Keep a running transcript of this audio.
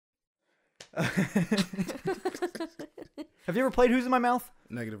Have you ever played Who's in My Mouth?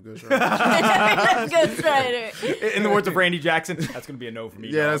 Negative Ghost Rider. Ghost Rider. In the words of Randy Jackson, that's going to be a no for me.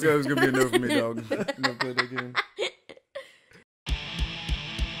 Yeah, dog. that's gonna be a no for me, dog. Never played that game.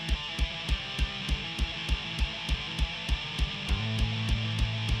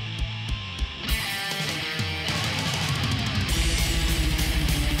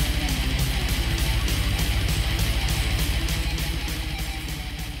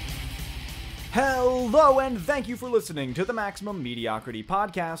 Hello, and thank you for listening to the Maximum Mediocrity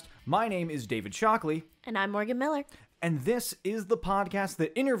Podcast. My name is David Shockley. And I'm Morgan Miller. And this is the podcast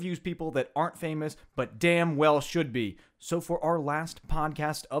that interviews people that aren't famous, but damn well should be. So for our last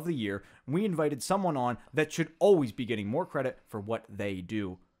podcast of the year, we invited someone on that should always be getting more credit for what they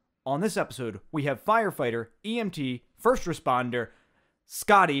do. On this episode, we have firefighter, EMT, first responder,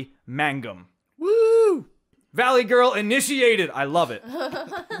 Scotty Mangum. Woo! Valley Girl initiated. I love it.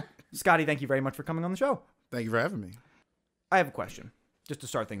 Scotty, thank you very much for coming on the show. Thank you for having me. I have a question, just to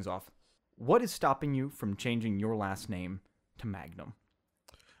start things off. What is stopping you from changing your last name to Magnum?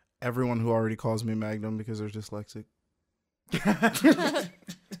 Everyone who already calls me Magnum because they're dyslexic.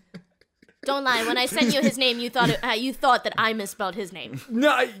 Don't lie. When I sent you his name, you thought that I misspelled his name.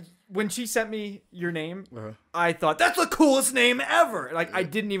 No, when she sent me your name, I thought, that's the coolest name ever. Like, I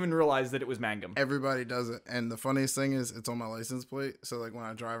didn't even realize that it was Mangum. Everybody does it. And the funniest thing is, it's on my license plate. So, like, when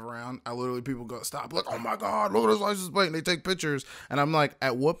I drive around, people go, stop. Like, oh, my God, look at this license plate. And they take pictures. And I'm like,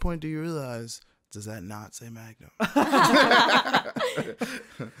 at what point do you realize, does that not say Magnum?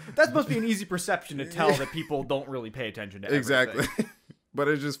 That must be an easy perception to tell that people don't really pay attention to everything. Exactly. But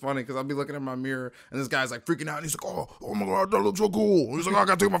it's just funny because I'll be looking at my mirror and this guy's like freaking out and he's like, oh my God, that looks so cool. He's like, I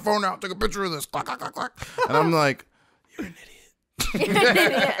gotta take my phone out, take a picture of this. Clack, clack, clack, clack. And I'm like, you're an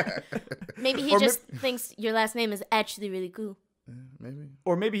idiot. Maybe he just thinks your last name is actually really cool. Maybe.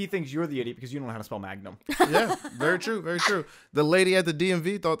 Or maybe he thinks you're the idiot because you don't know how to spell Magnum. Yeah, very true, very true. The lady at the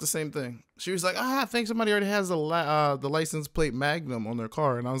DMV thought the same thing. She was like, I think somebody already has the license plate Magnum on their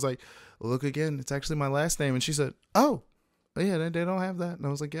car. And I was like, look again, it's actually my last name. And she said, oh. Yeah, they don't have that. And I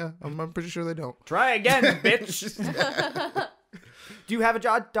was like, yeah, I'm pretty sure they don't. Try again, bitch. Do you have a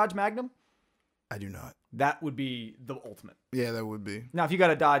Dodge Magnum? I do not. That would be the ultimate. Yeah, that would be. Now, if you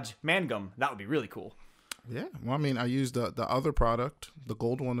got a Dodge Mangum, that would be really cool. Yeah. Well, I mean, I used the other product, the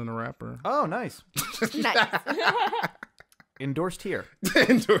gold one in the wrapper. Oh, nice. Nice. Endorsed here.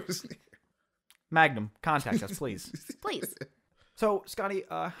 Endorsed here. Magnum, contact us, please. Please. So, Scotty,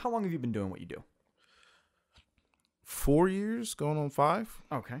 how long have you been doing what you do? 4 years, going on 5.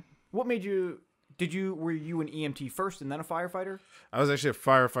 Okay. What made you... Were you an EMT first and then a firefighter? I was actually a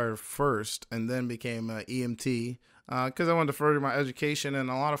firefighter first and then became an EMT because I wanted to further my education. And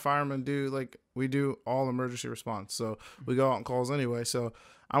a lot of firemen we do all emergency response. So we go out on calls anyway. So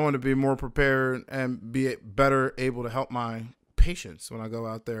I want to be more prepared and be better able to help my patients when I go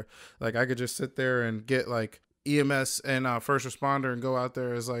out there. Like I could just sit there and get like EMS and first responder and go out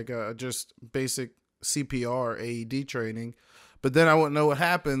there as like just basic CPR, AED training. But then I wouldn't know what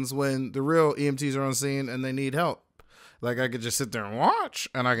happens when the real EMTs are on scene and they need help. Like I could just sit there and watch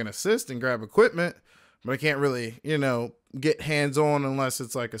and I can assist and grab equipment, but I can't really, get hands-on unless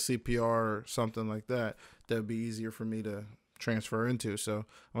it's like a CPR or something like that. That'd be easier for me to transfer into. So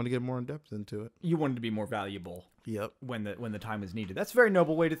I want to get more in depth into it. You wanted to be more valuable. Yep. When the time is needed. That's a very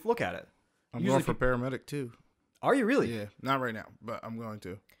noble way to look at it. I'm going for paramedic too. Are you really? Yeah, not right now, but I'm going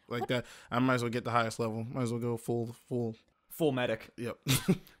to. Like that, I might as well get the highest level. Might as well go full medic. Yep.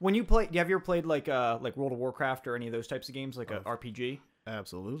 When you play, have you ever played like World of Warcraft or any of those types of games, like a RPG?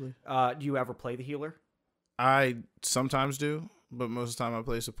 Absolutely. Do you ever play the healer? I sometimes do, but most of the time I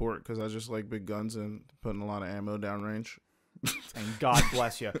play support because I just like big guns and putting a lot of ammo downrange. And God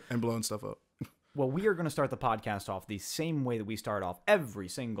bless you. And blowing stuff up. Well, we are going to start the podcast off the same way that we start off every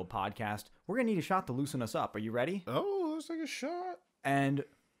single podcast. We're going to need a shot to loosen us up. Are you ready? Oh, let's take a shot. And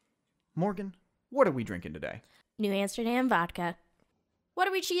Morgan, what are we drinking today? New Amsterdam vodka. What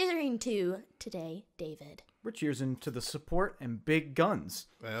are we cheering to today, David? We're cheersing to the support and big guns.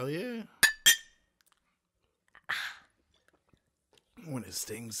 Hell yeah. When it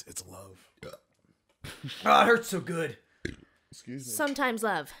stings, it's love. Oh, it hurts so good. Excuse me. Sometimes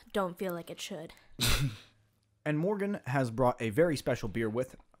love don't feel like it should. And Morgan has brought a very special beer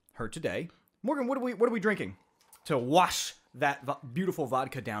with her today. Morgan, what are we drinking to wash that beautiful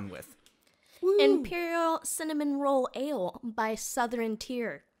vodka down with? Woo. Imperial Cinnamon Roll Ale by Southern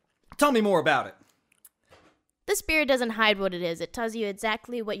Tier. Tell me more about it. This beer doesn't hide what it is. It tells you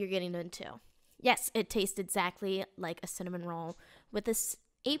exactly what you're getting into. Yes, it tastes exactly like a cinnamon roll. With this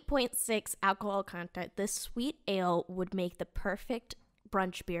 8.6 alcohol content, this sweet ale would make the perfect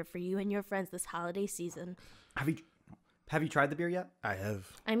brunch beer for you and your friends this holiday season. Have you tried the beer yet? I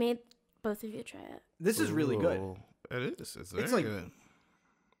have. I made both of you try it. This is really good. Ooh, it is. It's very like- good.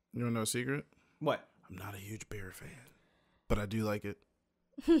 You want to know a secret? What? I'm not a huge beer fan, but I do like it.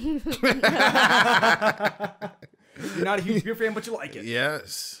 You're not a huge beer fan, but you like it.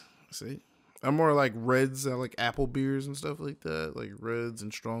 Yes. See? I'm more like reds. I like apple beers and stuff like that. Like reds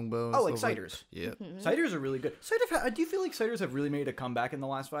and Strongbow. And Oh, like stuff ciders. Yeah. Ciders are really good. Do you feel like ciders have really made a comeback in the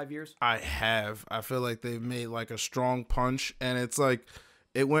last 5 years? I have. I feel like they've made like a strong punch, and it's like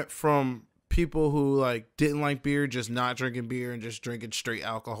it went from people who like didn't like beer, just not drinking beer and just drinking straight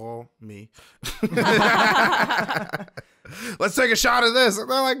alcohol. Me. Let's take a shot of this. And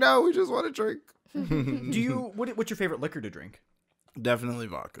they're like, no, we just want to drink. What's your favorite liquor to drink? Definitely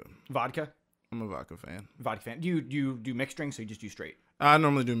vodka. Vodka? I'm a vodka fan. Vodka fan. Do you do mixed drinks or you just do straight? I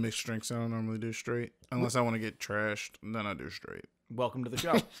normally do mixed drinks. I don't normally do straight. Unless I want to get trashed, then I do straight. Welcome to the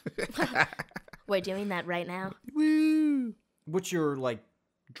show. We're doing that right now. Woo! What's your like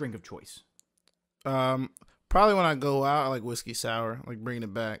drink of choice? Probably when I go out, I like whiskey sour, like bringing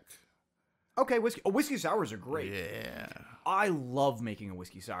it back. Okay, whiskey sours are great. Yeah. I love making a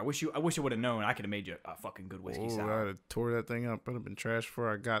whiskey sour. I wish I would have known. I could have made you a fucking good whiskey I'd sour. have tore that thing up. I'd have been trashed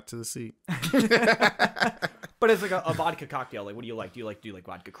before I got to the seat. But it's like a vodka cocktail. Like, what do you like? Do you like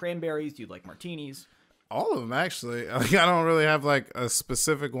vodka cranberries? Do you like martinis? All of them, actually. Like, I don't really have like a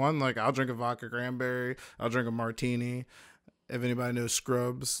specific one. Like, I'll drink a vodka cranberry. I'll drink a martini. If anybody knows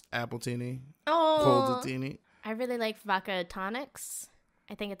Scrubs, Appletini, Oh, Cold-a-tini. I really like vodka tonics.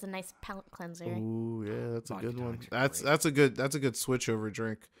 I think it's a nice palate cleanser. Ooh, yeah, that's Vodka a good one. tonics are That's a good switch over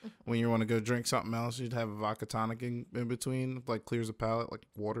drink. When you want to go drink something else, you'd have a vodka tonic in between, like clears the palate, like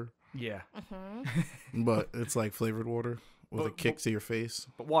water. Yeah. But it's like flavored water with a kick to your face.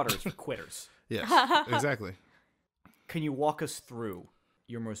 But water is for quitters. Yes, exactly. Can you walk us through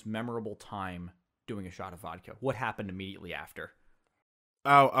your most memorable time doing a shot of vodka? What happened immediately after?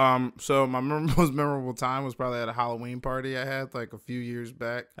 Oh, so my most memorable time was probably at a Halloween party I had like a few years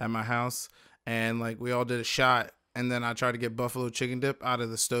back at my house, and like we all did a shot, and then I tried to get buffalo chicken dip out of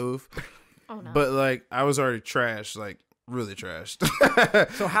the stove. Oh no! But like I was already trashed, like really trashed.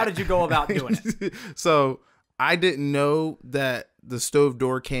 So how did you go about doing it? So I didn't know that the stove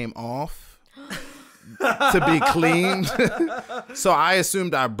door came off to be cleaned. So I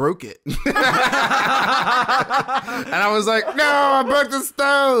assumed I broke it. And I was like, no, I broke the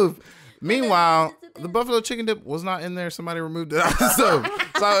stove. Meanwhile, the buffalo chicken dip was not in there. Somebody removed it out of the stove.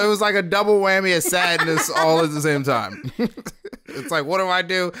 So it was like a double whammy of sadness all at the same time. It's like, what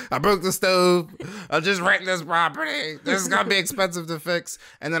do? I broke the stove. I just renting this property. This is going to be expensive to fix.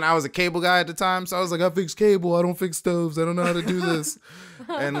 And then I was a cable guy at the time. So I was like, I fix cable. I don't fix stoves. I don't know how to do this.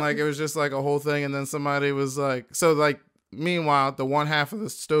 And like, it was just like a whole thing. And then somebody was like, so like, meanwhile, the one half of the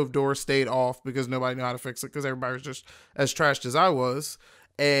stove door stayed off because nobody knew how to fix it because everybody was just as trashed as I was.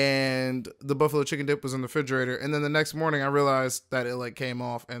 And the buffalo chicken dip was in the refrigerator. And then the next morning I realized that it like came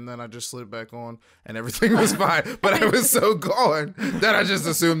off, and then I just slid back on and everything was fine. But I was so gone that I just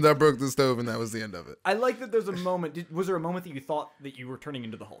assumed I broke the stove and that was the end of it. I like that there's a moment. Was there a moment that you thought that you were turning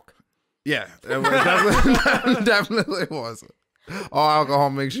into the Hulk? Yeah, it was definitely was. All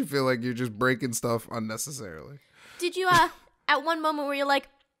alcohol makes you feel like you're just breaking stuff unnecessarily. Did you at one moment where you're like,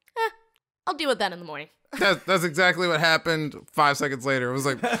 I'll deal with that in the morning? That's exactly what happened 5 seconds later. It was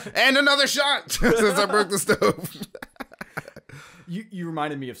like, and another shot since I broke the stove. You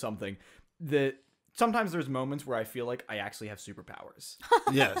reminded me of something that sometimes there's moments where I feel like I actually have superpowers.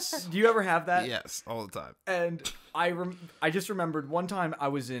 Yes. Do you ever have that? Yes, all the time. And I just remembered one time I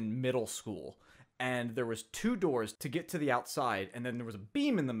was in middle school and there was 2 doors to get to the outside, and then there was a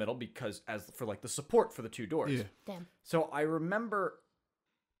beam in the middle because as for like the support for the 2 doors. Yeah. Damn. So I remember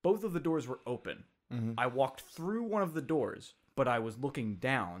both of the doors were open. Mm-hmm. I walked through one of the doors, but I was looking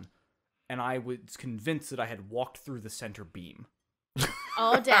down, and I was convinced that I had walked through the center beam.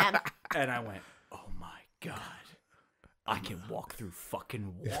 Oh, damn. And I went, oh my God, I can walk through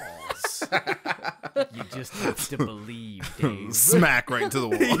fucking walls. You just have to believe, Dave. Smack right into the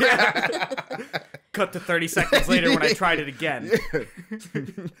wall. Yeah. Cut to 30 seconds later when I tried it again.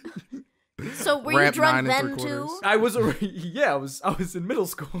 So were you drunk then 9 too? I was in middle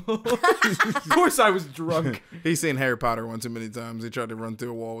school. Of course I was drunk. He's seen Harry Potter one too many times. He tried to run through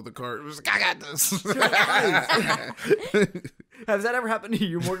a wall with a cart. He was like, I got this. Has that ever happened to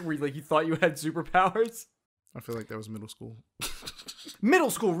you, Morgan, where you thought you had superpowers? I feel like that was middle school. Middle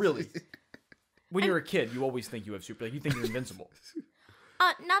school, really? When you're a kid, you always think you have you think you're invincible.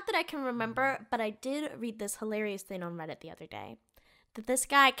 Not that I can remember, but I did read this hilarious thing on Reddit the other day. That this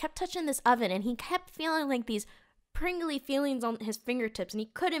guy kept touching this oven and he kept feeling like these pringly feelings on his fingertips, and he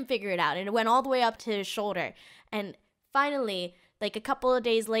couldn't figure it out, and it went all the way up to his shoulder. And finally, like a couple of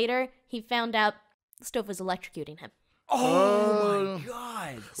days later, he found out the stove was electrocuting him. Oh my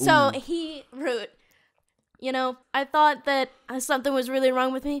God. So he wrote, you know, I thought that something was really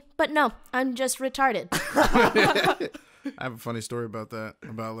wrong with me, but no, I'm just retarded. I have a funny story about that,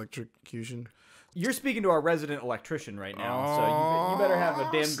 about electrocution. You're speaking to our resident electrician right now, so you better have a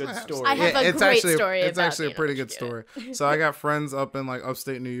damn good story. I have a great story. It's about actually a pretty good story. So I got friends up in like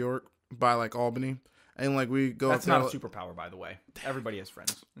upstate New York by like Albany, and like we go. That's not a superpower, by the way. Everybody has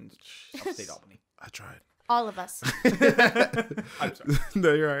friends in upstate Albany. I tried. All of us. I'm sorry.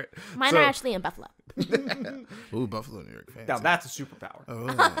 No, you're right. Mine are actually in Buffalo. Ooh, Buffalo, New York. Fancy. Now that's a superpower.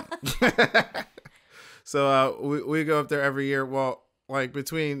 Oh. So we go up there every year. Well, like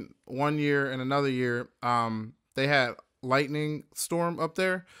between one year and another year, they had lightning storm up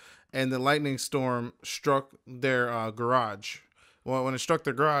there, and the lightning storm struck their garage. Well, when it struck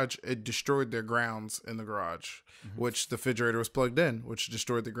their garage, it destroyed their grounds in the garage, which the refrigerator was plugged in, which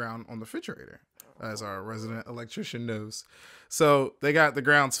destroyed the ground on the refrigerator, as our resident electrician knows. So they got the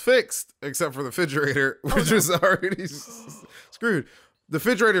grounds fixed, except for the refrigerator, which was already screwed. The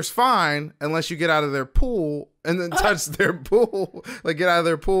refrigerator's fine unless you get out of their pool and then touch their pool. Like get out of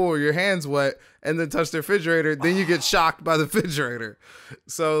their pool or your hand's wet and then touch their refrigerator. Then you get shocked by the refrigerator.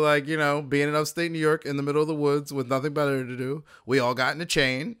 So like, you know, being in upstate New York in the middle of the woods with nothing better to do, we all got in a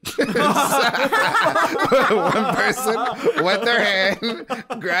chain. One person wet their hand,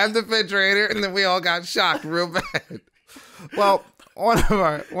 grabbed the refrigerator, and then we all got shocked real bad. Well,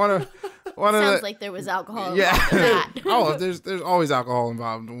 Sounds like there was alcohol involved in that. Oh, there's always alcohol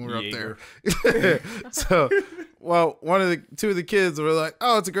involved when we're up there. So, well, two of the kids were like,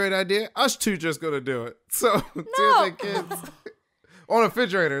 "Oh, it's a great idea. Us two just gonna do it." So two of the kids on a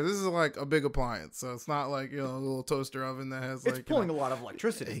refrigerator. This is like a big appliance, so it's not like, you know, a little toaster oven that has like, it's pulling a lot of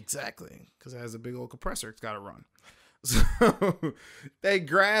electricity. Exactly, because it has a big old compressor. It's got to run. So they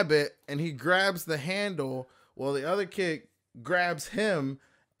grab it, and he grabs the handle, while the other kid grabs him.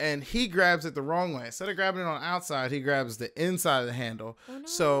 And he grabs it the wrong way. Instead of grabbing it on the outside, he grabs the inside of the handle. Oh, no.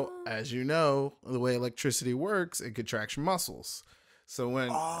 So, as you know, the way electricity works, it contracts your muscles. So when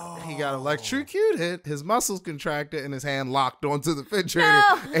he got electrocuted, his muscles contracted and his hand locked onto the refrigerator.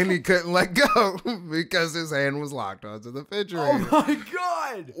 No. And he couldn't let go because his hand was locked onto the refrigerator. Oh, my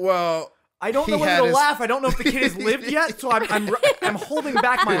God. Well, I don't know whether to laugh. I don't know if the kid has lived yet, so I'm holding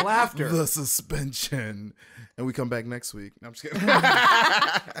back my laughter. The suspension. And we come back next week. No, I'm just kidding.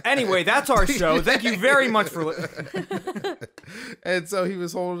 Anyway, that's our show. Thank you very much for listening. And so he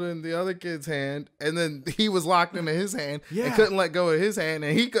was holding the other kid's hand, and then he was locked into his hand and couldn't let go of his hand,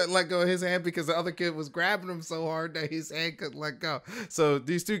 and he couldn't let go of his hand because the other kid was grabbing him so hard that his hand couldn't let go. So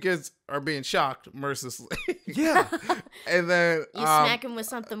these two kids are being shocked mercilessly. Yeah. And then you smack him with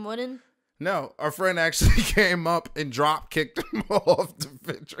something wooden? No, our friend actually came up and drop kicked him off the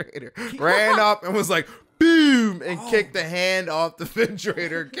refrigerator. Ran up and was like, boom, and kicked the hand off the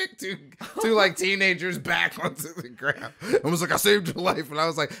refrigerator, kicked two like teenagers back onto the ground, and was like, I saved your life. And I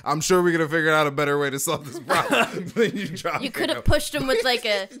was like, I'm sure we're gonna figure out a better way to solve this problem. You could have pushed him with like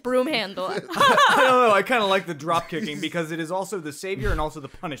a broom handle. I don't know, I kind of like the drop kicking because it is also the savior and also the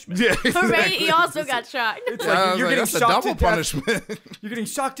punishment. Yeah, exactly. Right? He also got shocked. It's like you're getting shocked to death. Punishment. You're getting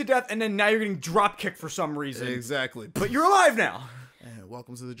shocked to death, and then now you're getting drop kicked for some reason. Exactly. But you're alive now. And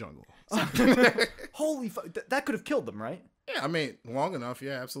welcome to the jungle. Holy fuck, that could have killed them, right? Yeah, I mean, long enough,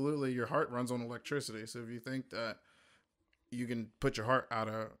 yeah, absolutely. Your heart runs on electricity, so if you think that you can put your heart out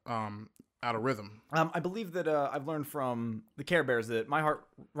of rhythm. I believe that I've learned from the Care Bears that my heart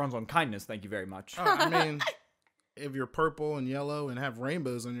runs on kindness. Thank you very much. I mean, if you're purple and yellow and have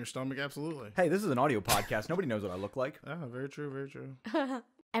rainbows on your stomach, absolutely. Hey, this is an audio podcast. Nobody knows what I look like. Oh, very true, very true.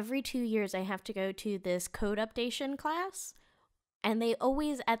 Every 2 years, I have to go to this code updation class. And they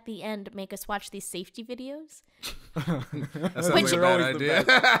always, at the end, make us watch these safety videos. That sounds like a bad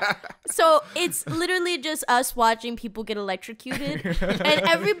idea. So it's literally just us watching people get electrocuted. And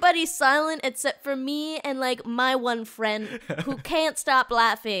everybody's silent except for me and, like, my one friend who can't stop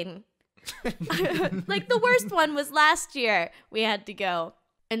laughing. Like, the worst one was last year we had to go.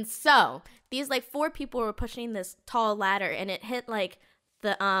 And so, these, like, 4 people were pushing this tall ladder, and it hit, like,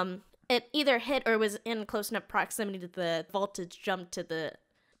 it either hit or was in close enough proximity to the voltage jump to the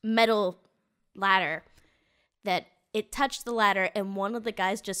metal ladder that it touched the ladder, and one of the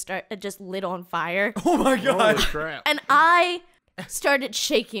guys just lit on fire. Oh my God. Holy crap. And I started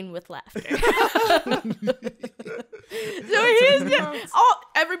shaking with laughter. So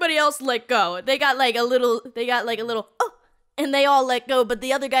everybody else let go. They got like a little, oh, and they all let go, but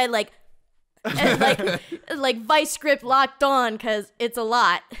the other guy like And like vice grip locked on because it's a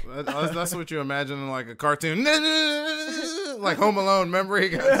lot. That's what you imagine in like a cartoon. Like Home Alone, remember?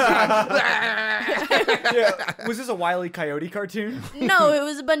 Yeah. Was this a Wile E. Coyote cartoon? No, it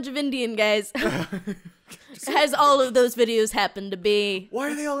was a bunch of Indian guys. As all of those videos happen to be.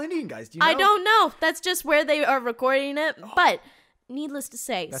 Why are they all Indian guys? Do you know? I don't know. That's just where they are recording it. But needless to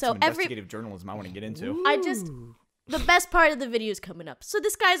say, That's so some investigative journalism I want to get into. the best part of the video is coming up. So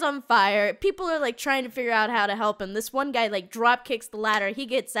this guy's on fire. People are like trying to figure out how to help him. This one guy like drop kicks the ladder. He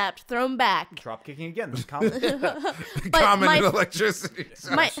gets zapped, thrown back. Drop kicking again. This is common. Common in electricity.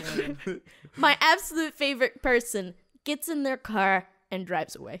 My absolute favorite person gets in their car and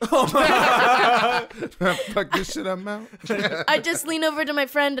drives away. Fuck this shit, I'm out. I just lean over to my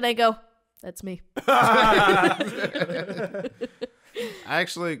friend and I go, "That's me." I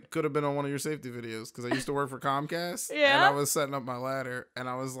actually could have been on one of your safety videos because I used to work for Comcast. Yeah? And I was setting up my ladder and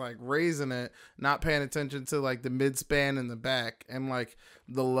I was like raising it, not paying attention to like the mid span in the back. And like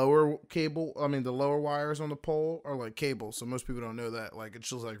the lower wires on the pole are like cable. So most people don't know that. Like it's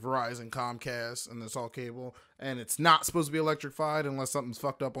just like Verizon, Comcast, and it's all cable. And it's not supposed to be electrified unless something's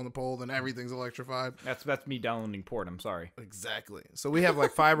fucked up on the pole, then everything's electrified. That's me downloading porn. I'm sorry. Exactly. So we have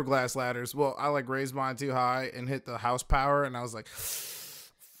like fiberglass ladders. Well, I like raised mine too high and hit the house power, and I was like,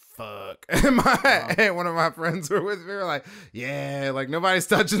 fuck. And one of my friends were with me. We were like, yeah, like nobody's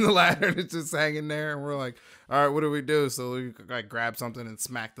touching the ladder and it's just hanging there. And we're like, all right, what do we do? So we like grabbed something and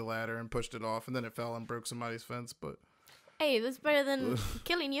smacked the ladder and pushed it off, and then it fell and broke somebody's fence. But Hey, that's better than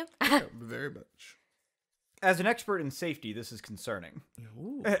killing you. very much. As an expert in safety, this is concerning.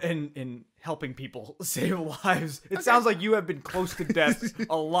 In helping people save lives. It sounds like you have been close to death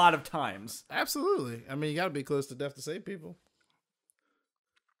a lot of times. Absolutely. I mean, you got to be close to death to save people.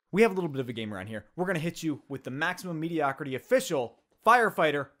 We have a little bit of a game around here. We're going to hit you with the Maximum Mediocrity official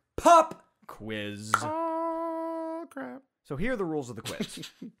Firefighter Pop Quiz. Oh, crap. So here are the rules of the quiz.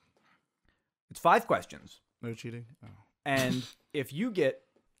 It's 5 questions. No cheating. Oh. And if you get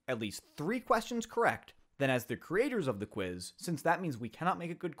at least 3 questions correct, then as the creators of the quiz, since that means we cannot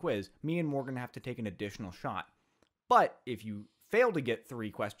make a good quiz, me and Morgan have to take an additional shot. But if you fail to get 3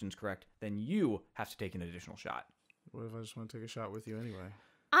 questions correct, then you have to take an additional shot. What if I just want to take a shot with you anyway?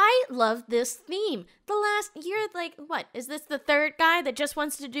 I love this theme. The last year, like, what? Is this the third guy that just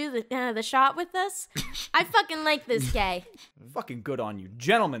wants to do the shot with us? I fucking like this guy. Fucking good on you.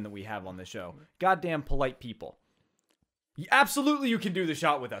 Gentlemen that we have on the show. Goddamn polite people. Absolutely you can do the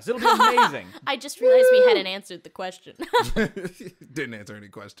shot with us. It'll be amazing. I just realized we hadn't answered the question. Didn't answer any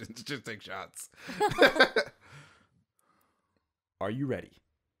questions. Just take shots. Are you ready?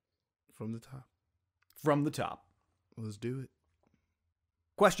 From the top. From the top. Let's do it.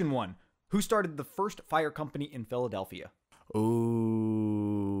 Question 1. Who started the first fire company in Philadelphia?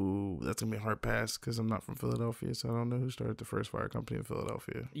 Oh, that's going to be a hard pass because I'm not from Philadelphia, so I don't know who started the first fire company in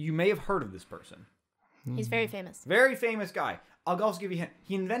Philadelphia. You may have heard of this person. He's very famous. Very famous guy. I'll also give you a hint.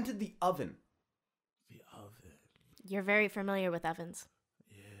 He invented the oven. The oven. You're very familiar with ovens.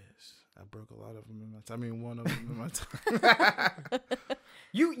 Yes. I broke a lot of them in my time. I mean, one of them in my time.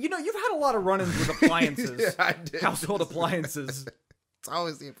 You know, you've had a lot of run-ins with appliances. Yeah, I did. Household appliances. It's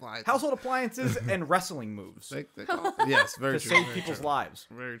always the appliance. Household appliances and wrestling moves Yes, very to true. save very people's true. lives.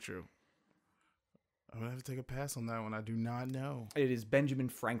 Very true. I'm going to have to take a pass on that one. I do not know. It is Benjamin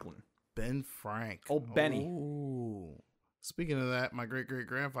Franklin. Ben Frank. Old Benny. Ooh. Speaking of that, my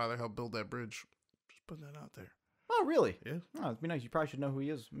great-great-grandfather helped build that bridge. Just putting that out there. Oh, really? Yeah. Oh, it'd be nice. You probably should know who he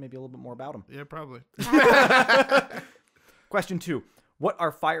is. Maybe a little bit more about him. Yeah, probably. Question 2. What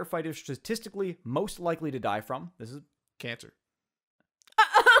are firefighters statistically most likely to die from? This is Cancer.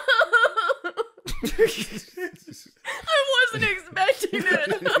 I wasn't expecting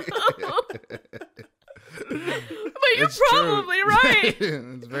it. But you're It's probably true. right.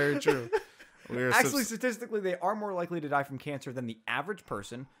 It's very true. Actually, statistically, they are more likely to die from cancer than the average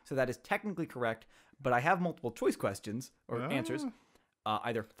person, so that is technically correct. But I have multiple choice questions or answers.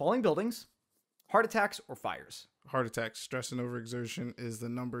 Either falling buildings, heart attacks, or fires. Heart attack, stress, and overexertion is the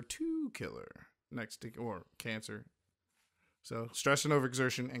number 2 killer next to or cancer. So stress and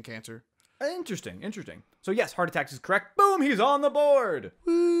overexertion and cancer. Interesting. So yes, heart attacks is correct. Boom, he's on the board.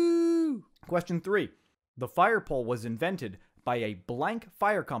 Woo! Question 3. The fire pole was invented by a blank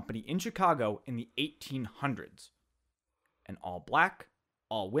fire company in Chicago in the 1800s. An all black,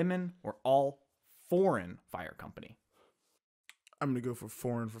 all women, or all foreign fire company. I'm going to go for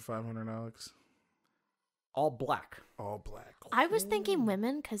foreign for 500, Alex. All black. All black. I was thinking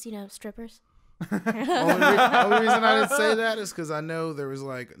women because, you know, strippers. Only reason I didn't say that is because I know there was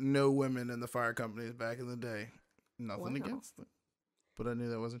like no women in the fire companies back in the day. Nothing against them. But I knew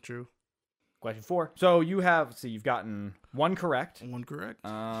that wasn't true. Question 4. So you've gotten 1 correct. 1 correct.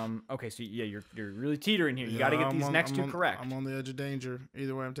 Okay, so yeah, you're really teetering here. You got to get these next 2 correct. I'm on the edge of danger.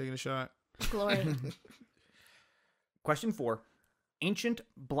 Either way, I'm taking a shot. Glory. Question 4. Ancient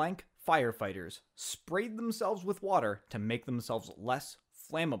blank firefighters sprayed themselves with water to make themselves less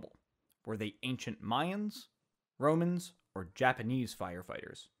flammable. Were they ancient Mayans, Romans, or Japanese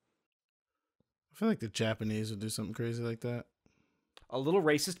firefighters? I feel like the Japanese would do something crazy like that. A little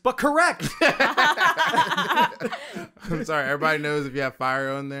racist, but correct. I'm sorry. Everybody knows if you have fire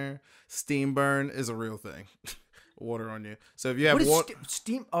on there, steam burn is a real thing. Water on you. So if you have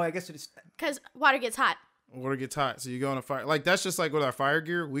steam? Oh, I guess it is. Because water gets hot. Water gets hot, so you go on a fire. Like, that's just like with our fire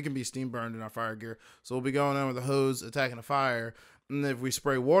gear. We can be steam burned in our fire gear. So we'll be going in with a hose, attacking a fire. And if we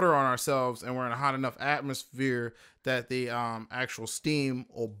spray water on ourselves and we're in a hot enough atmosphere that the actual steam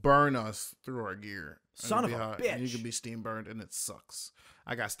will burn us through our gear. Son of a bitch. And you can be steam burned, and it sucks.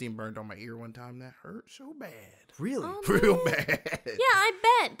 I got steam burned on my ear one time. That hurt so bad. Really? Oh, Real no. bad. Yeah, I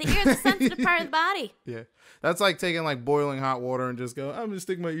bet. The ear is a sensitive part of the body. Yeah. That's like taking like boiling hot water and just go, I'm going to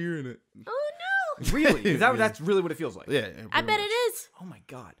stick my ear in it. Oh, no. Really? Yeah. That's really what it feels like? Yeah. I bet it is. Oh, my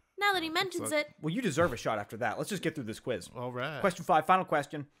God. Now that he mentions it. Well, you deserve a shot after that. Let's just get through this quiz. All right. Question 5, final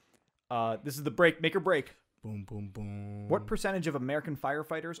question. This is the make or break. Boom, boom, boom. What percentage of American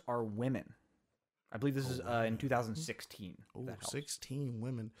firefighters are women? I believe this is in 2016. Oh, 16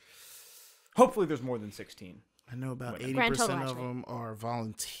 women. Hopefully there's more than 16. I know about Women. 80% of them are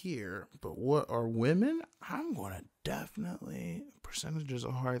volunteer, but what are women? I'm going to definitely, percentage is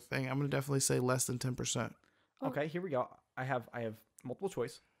a hard thing. I'm going to definitely say less than 10%. Okay, here we go. I have multiple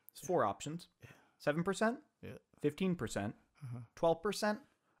choice. It's 4 options. 7%, Yeah. 15%, 12%,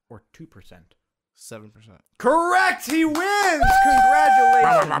 or 2%. 7%. Correct! He wins!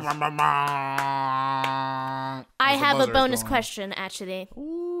 Congratulations! I have a bonus question, actually.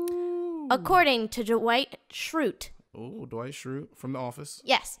 Ooh. According to Dwight Schrute. Oh, Dwight Schrute from The Office.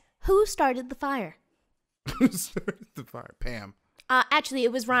 Yes. Who started the fire? Who started the fire? Pam. Actually,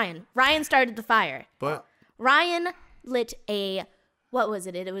 it was Ryan. Ryan started the fire. But Ryan lit what was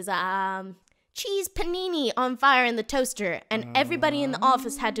it? It was cheese panini on fire in the toaster, and everybody in the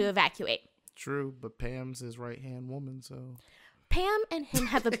office had to evacuate. true, but Pam's his right-hand woman, so. Pam and him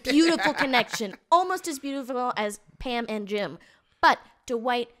have a beautiful connection, almost as beautiful as Pam and Jim. But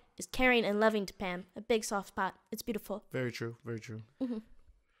Dwight is caring and loving to Pam, a big soft spot. It's beautiful. Very true, very true. Mm-hmm.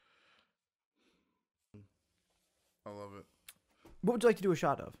 I love it. What would you like to do a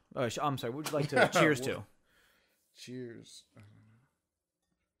shot of? I'm sorry, what would you like to cheers to? Cheers.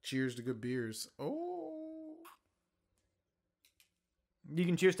 Cheers to good beers. Oh. You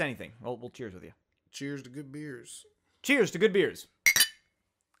can cheers to anything. We'll cheers with you. Cheers to good beers. Cheers to good beers.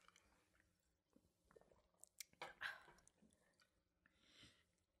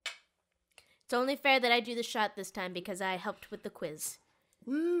 It's only fair that I do the shot this time because I helped with the quiz.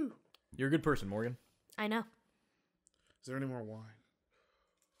 Woo. You're a good person, Morgan. I know. Is there any more wine?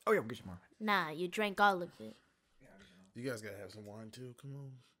 Oh, yeah, we'll get you more. Nah, you drank all of it. You guys gotta have some wine too. Come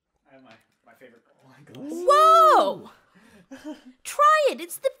on. I have my favorite wine glass. Whoa! Try it.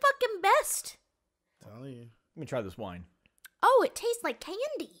 It's the fucking best. Telling you. Let me try this wine. Oh, it tastes like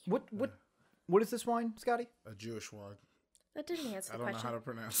candy. What is this wine, Scotty? A Jewish wine. That didn't answer I the don't know question. how to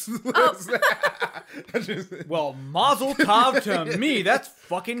pronounce it. Well, mazel tov to me. That's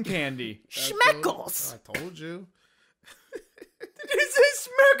fucking candy. Schmeckles. I told you. Did you say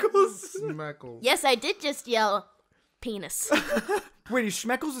Schmeckles? Schmeckles. Yes, I did just yell penis. Wait, is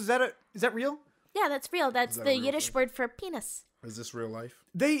Schmeckles, is that real? Yeah, that's real. That's that the a real Yiddish thing? word for penis. Is this real life?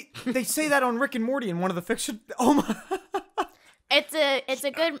 They say that on Rick and Morty in one of the fiction. Oh my. It's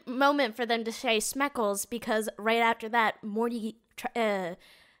a good moment for them to say Schmeckles because right after that, Morty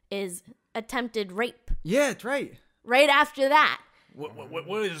is attempted rape. Yeah, that's right. Right after that,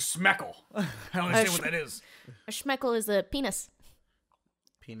 What is a Schmeckle? I don't understand what that is. a Schmeckle is a penis.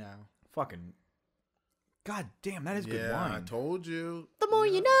 Penal. Fucking. God damn, that is good Yeah, wine. I told you. The more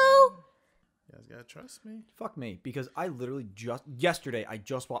you know. You guys gotta trust me. Fuck me, because I literally yesterday I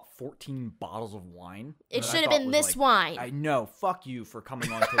just bought 14 bottles of wine. It that I should have thought been was this wine. I know. Fuck you for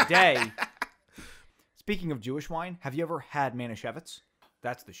coming on today. Speaking of Jewish wine, have you ever had Manischewitz?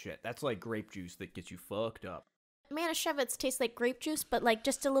 That's the shit. That's like grape juice that gets you fucked up. Manischewitz tastes like grape juice, but like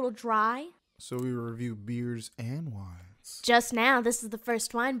just a little dry. So we review beers and wines. Just now, this is the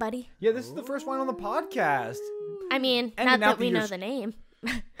first wine, buddy. Yeah, this is the first wine on the podcast. I mean, And not now that we that know you're- the name.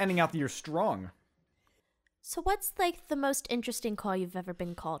 Ending out the year strong. So what's like the most interesting call you've ever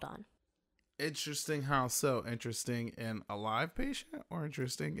been called on? Interesting how so? Interesting in a live patient or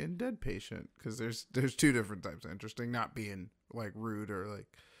interesting in dead patient? Because there's two different types of interesting, not being like rude or like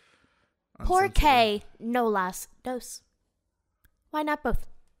Porque no las dos. Why not both?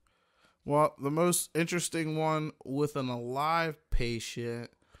 Well, the most interesting one with an alive patient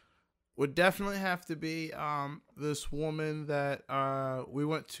would definitely have to be this woman that we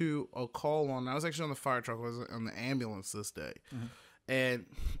went to a call on. I was actually on the fire truck. I was on the ambulance this day. Mm-hmm. And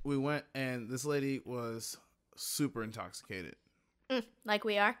we went, and this lady was super intoxicated. Like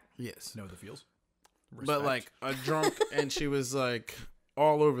we are? Yes. Know the feels. Respect. But like a drunk, and she was like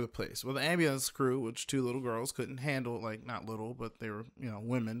all over the place. Well, the ambulance crew, which 2 little girls couldn't handle, like not little, but they were,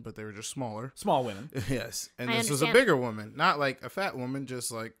 women, but they were just smaller. Small women. Yes. And I this was understand. a bigger woman, not like a fat woman,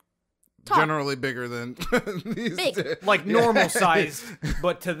 just like Tall. generally bigger than these. Big. Like normal sized,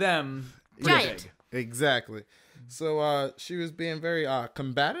 but to them, pretty Giant. big. Exactly. So she was being very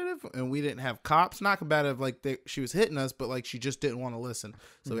combative, and we didn't have cops. Not combative like she was hitting us, but like she just didn't want to listen.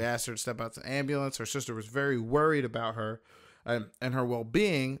 So we asked her to step out to the ambulance. Her sister was very worried about her and her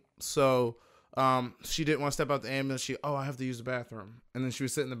well-being. So she didn't want to step out the ambulance. I have to use the bathroom. And then she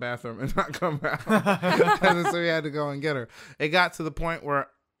would sit in the bathroom and not come out. And then so we had to go and get her. It got to the point where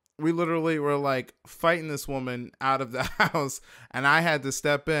we literally were like fighting this woman out of the house, and I had to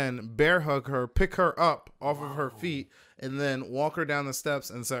step in, bear hug her, pick her up off of her feet, and then walk her down the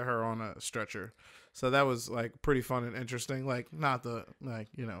steps and set her on a stretcher. So that was like pretty fun and interesting. Like not the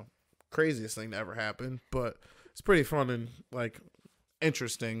craziest thing to ever happen, but it's pretty fun and like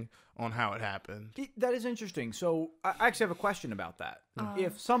interesting on how it happened. That is interesting. So I actually have a question about that.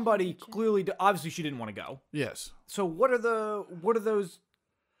 If somebody clearly, obviously she didn't want to go. Yes. So what are those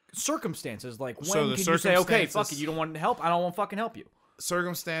circumstances? Like when So the can you say, okay, circumstances- fuck it, you don't want help, I don't want to fucking help you?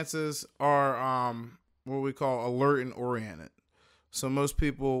 Circumstances are what we call alert and oriented. So most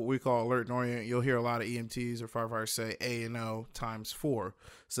people we call alert and oriented. You'll hear a lot of EMTs or firefighters say A&O times 4.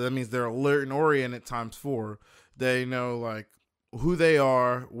 So that means they're alert and oriented times 4. They know like who they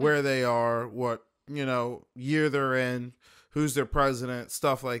are, where they are, what year they're in, who's their president,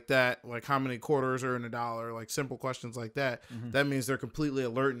 stuff like that, like how many quarters are in a dollar, like simple questions like that. Mm-hmm. That means they're completely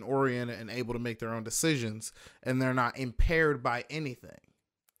alert and oriented and able to make their own decisions, and they're not impaired by anything.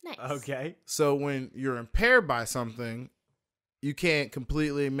 Nice. Okay. So when you're impaired by something, you can't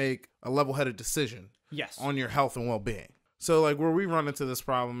completely make a level-headed decision Yes. on your health and well-being. So like where we run into this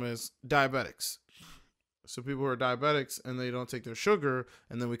problem is diabetics. So people who are diabetics and they don't take their sugar,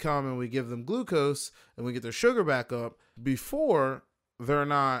 and then we come and we give them glucose and we get their sugar back up before they're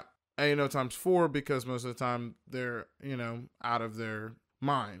not times 4, because most of the time they're, out of their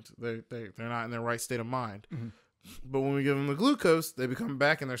mind. They're not in their right state of mind. Mm-hmm. But when we give them the glucose, they become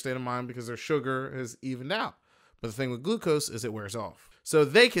back in their state of mind because their sugar has evened out. But the thing with glucose is it wears off. So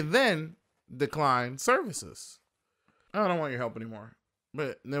they can then decline services. I don't want your help anymore.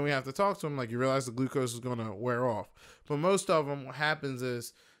 But then we have to talk to them, like, you realize the glucose is going to wear off. But most of them, what happens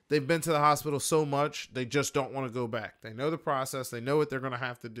is they've been to the hospital so much, they just don't want to go back. They know the process. They know what they're going to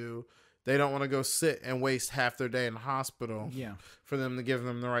have to do. They don't want to go sit and waste half their day in the hospital for them to give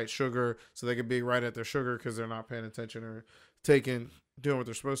them the right sugar so they could be right at their sugar because they're not paying attention or doing what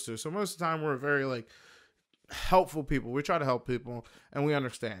they're supposed to. So most of the time, we're very, like, helpful people. We try to help people, and we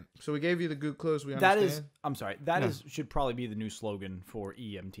understand. So we gave you the glucose. We understand. That should probably be the new slogan for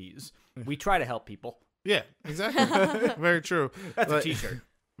EMTs. We try to help people. Yeah, exactly. Very true. That's a t-shirt.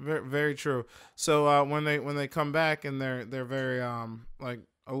 Very, very true. So when they come back and they're very like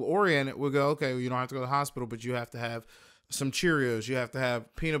oriented, we'll go, okay, well, you don't have to go to the hospital, but you have to have some Cheerios. You have to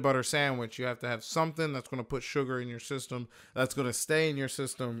have peanut butter sandwich. You have to have something that's going to put sugar in your system, that's going to stay in your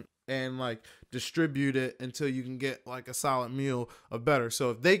system and like distribute it until you can get like a solid meal of better. So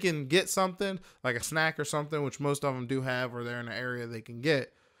if they can get something like a snack or something, which most of them do have, or they're in an area they can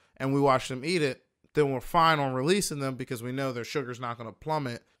get, and we watch them eat it, then we're fine on releasing them because we know their sugar's not going to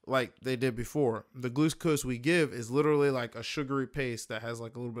plummet like they did before. The glucose we give is literally like a sugary paste that has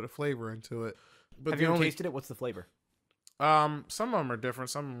like a little bit of flavor into it. But Have you ever tasted it? What's the flavor? Some of them are different.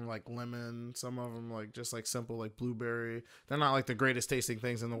 Some of them like lemon. Some of them like just like simple like blueberry. They're not like the greatest tasting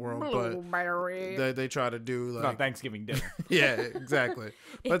things in the world, but they try to do like Not Thanksgiving dinner. yeah, exactly.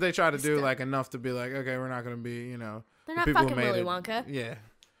 But they try to do like enough to be like, okay, we're not going to be, They're not people who fucking made Willy it. Wonka. Yeah.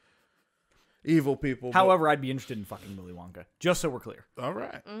 Evil people. However, I'd be interested in fucking Willy Wonka. Just so we're clear. All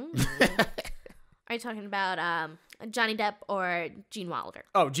right. Are you talking about Johnny Depp or Gene Wilder?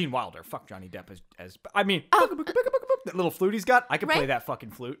 Oh, Gene Wilder. Fuck Johnny Depp as I mean, that little flute he's got. I could play Right? that fucking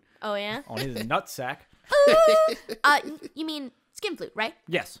flute Oh, yeah? on his nutsack. You mean skin flute, right?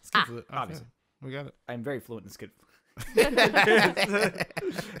 Yes, Okay, obviously. we got it. I'm very fluent in skin.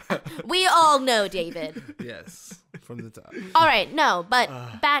 We all know, David. Yes. From the top. All right, no, but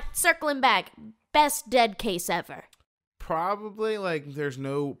circling back, best dead case ever. Probably like there's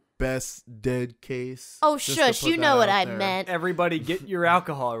no best dead case. Oh, just to shush. put You that know what out I there. meant. Everybody get your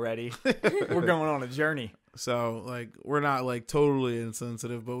alcohol ready. We're going on a journey. So, like, we're not, like, totally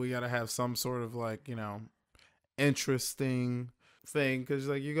insensitive, but we got to have some sort of, like, interesting thing. Because,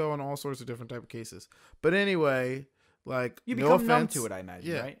 like, you go on all sorts of different type of cases. But anyway, like, You no become numb offense. to it, I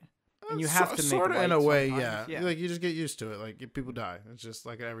imagine, Yeah. right? And you have to make sort of light in a way, sometimes. yeah. Like, you just get used to it. Like, if people die. It's just,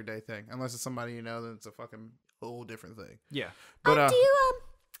 like, an everyday thing. Unless it's somebody you know, then it's a fucking whole different thing. Yeah. But, do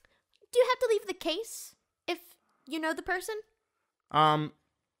you have to leave the case if you know the person?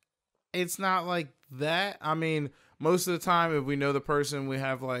 It's not like that. I mean, most of the time, if we know the person, we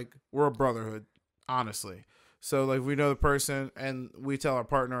have like, we're a brotherhood, honestly. So like, we know the person and we tell our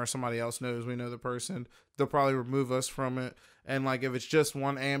partner or somebody else knows we know the person, they'll probably remove us from it. And like, if it's just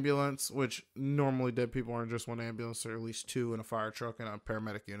one ambulance, which normally dead people aren't just one ambulance, there are at least two in a fire truck and a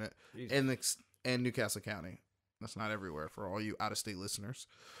paramedic unit in Newcastle County. That's not everywhere for all you out-of-state listeners.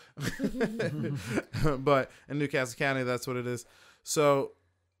 But in Newcastle County, that's what it is. So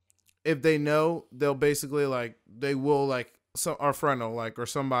if they know, they'll basically like, they will like, so our friend will like, or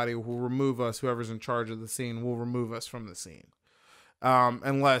somebody will remove us, whoever's in charge of the scene will remove us from the scene.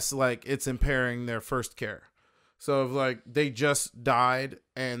 Unless like it's impairing their first care. So if like they just died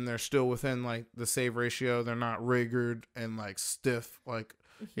and they're still within like the save ratio, they're not rigored and like stiff, like,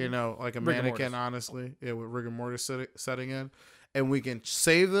 like a Rigor mannequin, mortis. honestly. Yeah, with rigor mortis setting in. And we can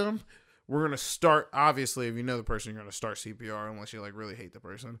save them. We're going to start, obviously, if you know the person, you're going to start CPR unless you like really hate the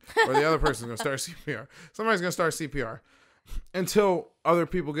person. Or the other person's going to start CPR. Somebody's going to start CPR. Until other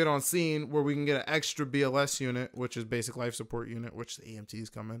people get on scene where we can get an extra BLS unit, which is basic life support unit, which the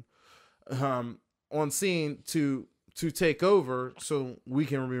EMTs come in, on scene to take over so we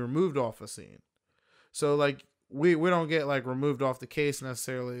can be removed off a scene. So, like, we don't get, like, removed off the case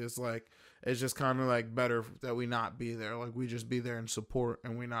necessarily. It's, like, it's just kind of, like, better that we not be there. Like, we just be there and support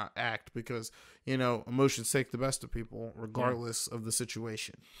and we not act because, emotions take the best of people regardless of the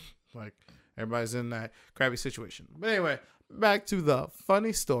situation. Like, everybody's in that crappy situation. But anyway, back to the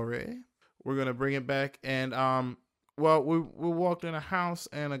funny story. We're going to bring it back. And, we walked in a house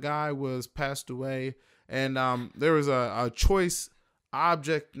and a guy was passed away. And there was a choice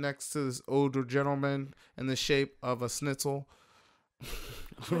object next to this older gentleman in the shape of a schnitzel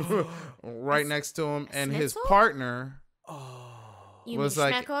right next to him. And his partner You was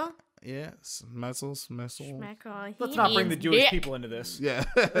mean like, Schmeckle? yeah, Schmetzel. Schmeckle. Let's not bring the Jewish people into this. Yeah.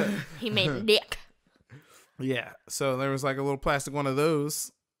 He made dick. Yeah. So there was like a little plastic one of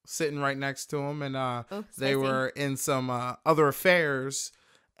those sitting right next to him. And they spicy. were in some other affairs.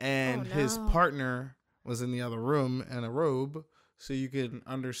 And Oh, his no. partner was in the other room in a robe. So you can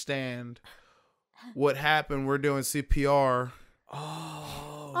understand what happened. We're doing CPR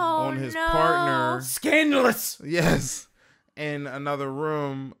on his partner. Scandalous. Yes. In another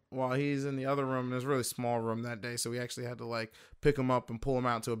room while he's in the other room. There's a really small room that day. So we actually had to like pick him up and pull him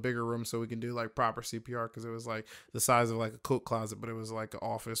out to a bigger room so we can do like proper CPR. Because it was like the size of like a coat closet, but it was like an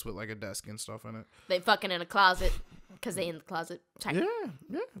office with like a desk and stuff in it. They fucking in a closet because they in the closet. Tight.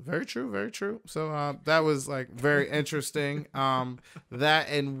 Yeah. Very true. Very true. So that was like very interesting. That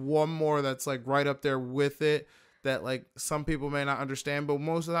and one more that's like right up there with it. That like some people may not understand, but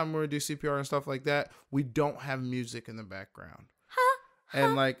most of the time when we do CPR and stuff like that, we don't have music in the background.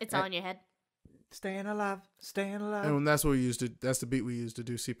 And like It's all in your head. Staying alive. and that's what we used to. That's the beat we used to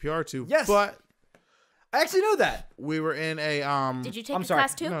do CPR to. Yes. But I actually know that. we were in a Did you take I'm the sorry.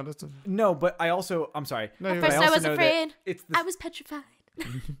 class too? No, that's No, but I also, I'm sorry. no. At You're first right. I also was know that afraid. It's I was petrified.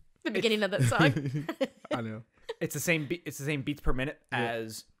 The beginning of that song. I know. it's the same. It's the same beats per minute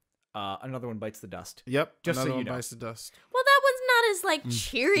as another one bites the dust. Yep. Just so another you one know. bites the dust. Well, that one's not as like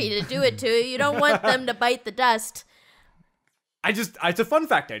cheery to do it to. You don't want them to bite the dust. It's a fun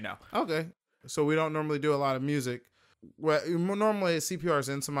fact I know. Okay. So we don't normally do a lot of music. Well, normally CPR is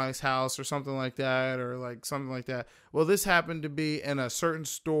in somebody's house or something like that, or like something like that. Well, this happened to be in a certain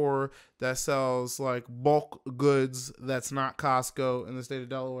store that sells like bulk goods that's not Costco in the state of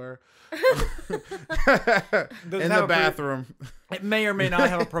Delaware. In the bathroom. It may or may not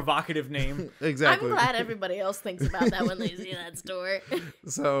have a provocative name. Exactly. I'm glad everybody else thinks about that when they see that store.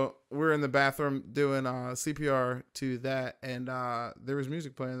 So we're in the bathroom doing CPR to that, and there was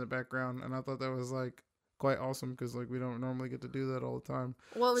music playing in the background, and I thought that was like quite awesome because like we don't normally get to do that all the time.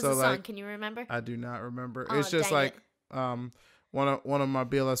 What was So, the song? like, Can you remember? I do not remember. Oh, It's just dang like one of my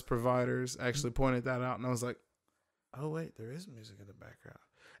BLS providers actually pointed that out, and I was like, oh wait, there is music in the background.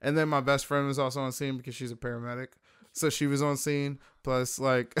 And then my best friend was also on scene because she's a paramedic. So she was on scene. Plus,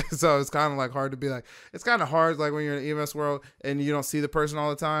 like, so it's kind of like hard to be like, it's kind of hard like when you're in the EMS world and you don't see the person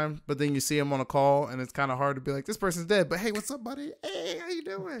all the time, but then you see them on a call and it's kind of hard to be like, this person's dead, but hey, what's up, buddy? Hey, how you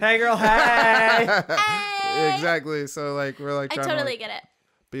doing? Hey, girl, hey. Hey! Exactly. So like we're like I trying totally to like, get it.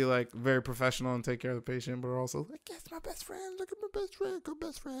 be like very professional and take care of the patient, but we're also like, yes, my best friend. Look at my best friend. Good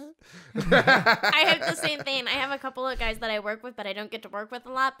best friend. I have the same thing. I have a couple of guys that I work with, but I don't get to work with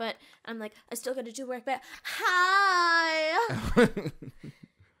a lot. But I'm like, I still got to do work. But hi,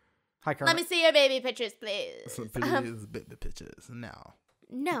 Hi, Kermit. let me see your baby pictures, please. Please, baby pictures now.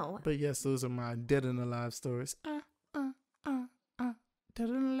 No, But yes, those are my dead and alive stories. Dead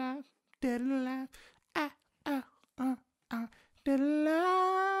and alive, dead and alive. Dead and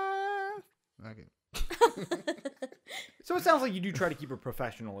alive. Okay. So it sounds like you do try to keep it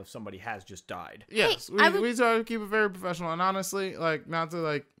professional if somebody has just died. Yes, I would- we try to keep it very professional. And honestly, like, not to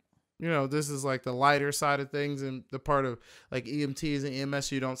like, you know, this is like the lighter side of things and the part of like EMTs and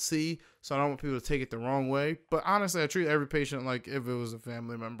EMS you don't see. So I don't want people to take it the wrong way. But honestly, I treat every patient like if it was a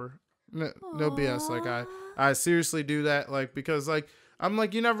family member. No BS. Like I seriously do that. Like, because like, I'm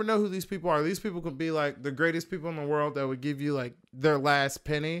like, you never know who these people are. These people could be like the greatest people in the world that would give you like their last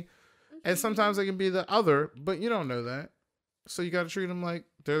penny. And sometimes they can be the other, but you don't know that. So you got to treat them like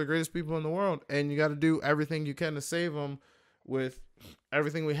they're the greatest people in the world. And you got to do everything you can to save them with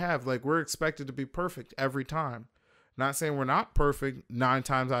everything we have. Like, we're expected to be perfect every time. Not saying we're not perfect 9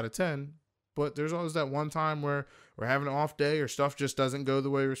 times out of 10, but there's always that one time where we're having an off day or stuff just doesn't go the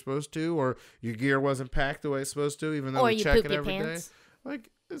way we're supposed to, or your gear wasn't packed the way it's supposed to, even though or we you check poop it your every day. pants. Like,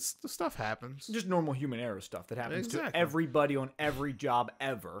 the stuff happens. Just normal human error stuff that happens to Exactly. everybody on every job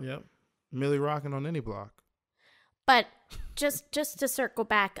ever. Yep. Millie rocking on any block. But just to circle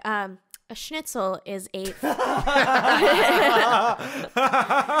back, a schnitzel is a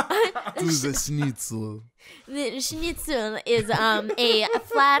Who's a schnitzel? the schnitzel is a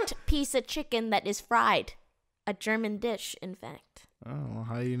flat piece of chicken that is fried. A German dish, in fact. Oh,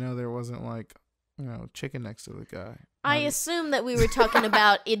 how do you know there wasn't like, you know, chicken next to the guy? I assume that we were talking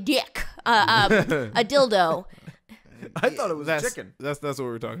about a dick, a dildo. I thought it was that's, chicken. That's what we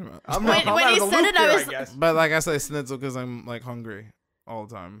were talking about. When out you of the said loop it, I here, was- guess. But like I say schnitzel because I'm like hungry all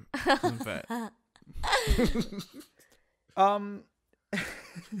the time. I'm fat.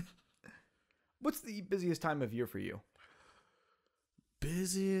 What's the busiest time of year for you?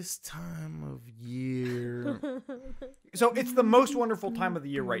 Busiest time of year. So it's the most wonderful time of the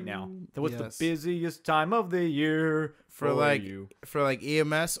year right now. So what's Yes. the busiest time of the year For like you? for like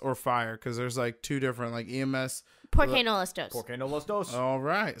EMS or fire, because there's like 2 different like EMS. Porque no los dos. Porque no los dos. All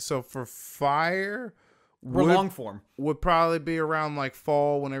right, so for fire, We're long form. would probably be around like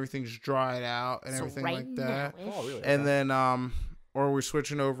fall when everything's dried out and So everything right like that. now-ish. Oh, really? And then or we're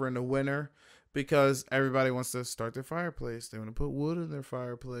switching over into winter because everybody wants to start their fireplace. They want to put wood in their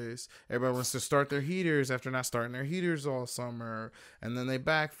fireplace. Everybody wants to start their heaters after not starting their heaters all summer, and then they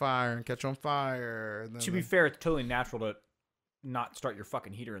backfire and catch on fire. And then To be fair, it's totally natural to not start your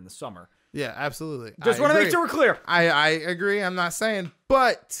fucking heater in the summer. yeah, absolutely. Just I want to make agree. sure we're clear. I agree. I'm not saying,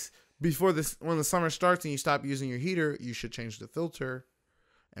 but before this, when the summer starts and you stop using your heater, you should change the filter.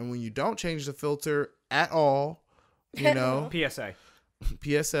 And when you don't change the filter at all, you know, PSA.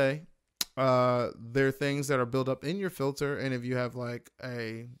 PSA, there are things that are built up in your filter, and if you have like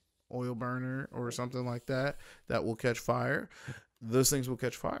a oil burner or something like that that will catch fire, those things will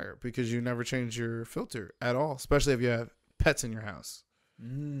catch fire because you never change your filter at all, especially if you have pets in your house.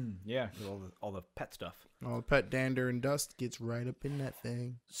 Yeah, all the pet stuff. All the pet dander and dust gets right up in that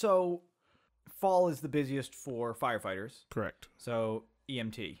thing. So fall is the busiest for firefighters. Correct. So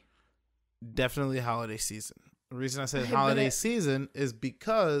EMT. Definitely holiday season. The reason I said holiday season is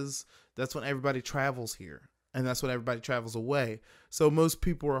because that's when everybody travels here, and that's when everybody travels away. So most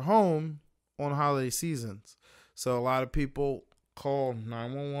people are home on holiday seasons. So a lot of people call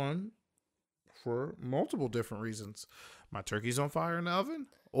 911 for multiple different reasons. My turkey's on fire in the oven,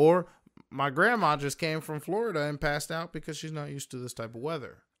 or my grandma just came from Florida and passed out because she's not used to this type of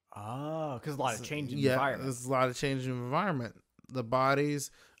weather. Oh, because a lot of change in the Yeah, environment. there's a lot of change in the environment. The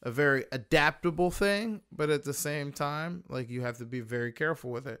body's a very adaptable thing, but at the same time, like, you have to be very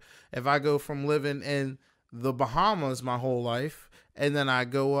careful with it. If I go from living in the Bahamas my whole life, and then I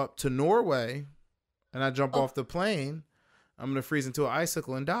go up to Norway, and I jump off the plane, I'm going to freeze into an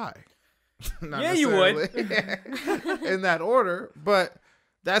icicle and die. Not Yeah, you would. necessarily in that order, but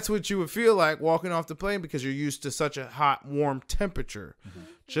that's what you would feel like walking off the plane because you're used to such a hot, warm temperature.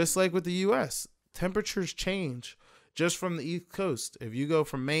 Just like with the U.S., temperatures change just from the East Coast. If you go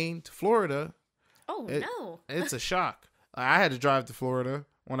from Maine to Florida, Oh, no. it's a shock. I had to drive to Florida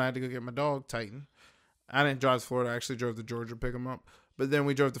when I had to go get my dog Titan. I didn't drive to Florida. I actually drove to Georgia to pick him up. But then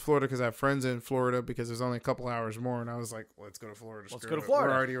we drove to Florida because I have friends in Florida because there's only a couple hours more. And I was like, let's go to Florida. Let's go to Florida.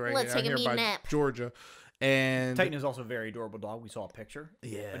 We're already right Let's here, take a here by nap. Georgia. And Titan is also a very adorable dog. We saw a picture.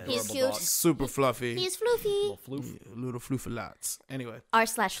 yeah, He's Adorable cute. dog. super fluffy. He's floofy. Little floof. Little floofy lots. Anyway.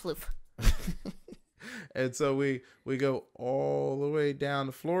 R/floof. And so we go all the way down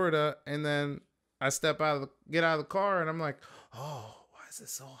to Florida, and then I get out of the car, and I'm like, oh, why is it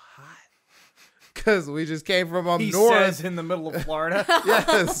so hot? Because we just came from up He north. says in the middle of Florida.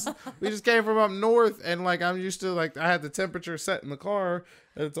 Yes, we just came from up north, and like I'm used to, like I had the temperature set in the car,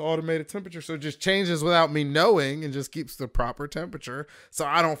 and it's automated temperature, so it just changes without me knowing, and just keeps the proper temperature. So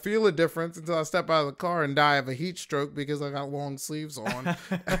I don't feel a difference until I step out of the car and die of a heat stroke because I got long sleeves on,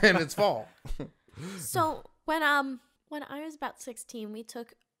 and it's fall. So when I was about 16, we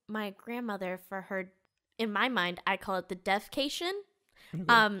took my grandmother for her. In my mind, I call it the deathcation.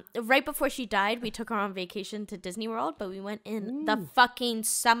 Right before she died, we took her on vacation to Disney World, but we went in the fucking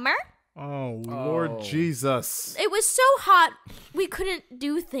summer. Oh, Lord Jesus. It was so hot, we couldn't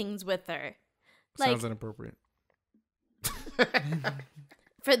do things with her. Like, Sounds inappropriate.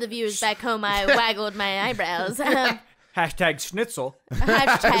 for the viewers back home, I waggled my eyebrows. Hashtag schnitzel.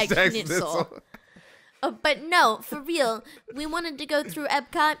 Hashtag schnitzel. But no, for real, we wanted to go through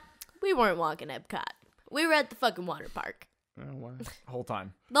Epcot. We weren't walking Epcot. We were at the fucking water park. Oh, wow. Whole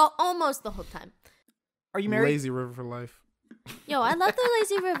time. Almost the whole time. Are you married? Lazy River for life. Yo, I love the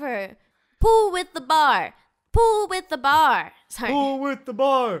lazy river. Pool with the bar. Pool with the bar. Sorry. Pool with the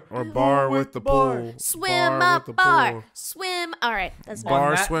bar. Or bar Pool with the bar. pool. Swim Bar up with the bar. pool. Swim. All right, that's On better.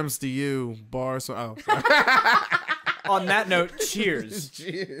 Bar that- swims to you. Bar sorry. On that note, cheers.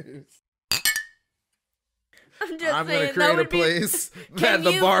 Cheers. I'm just I'm saying going to create a would be- place that Can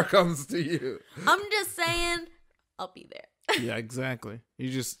the you- bar comes to you. I'm just saying, I'll be there. Yeah, exactly. You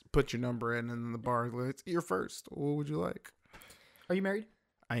just put your number in, and then the bar lets you're first. What would you like? Are you married?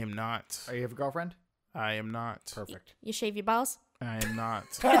 I am not. Are you have a girlfriend? I am not. Perfect. You shave your balls? I am not.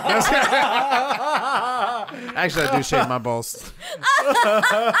 Actually, I do shave my balls.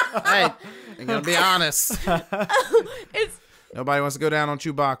 Hey, I'm gonna be honest. It's Nobody wants to go down on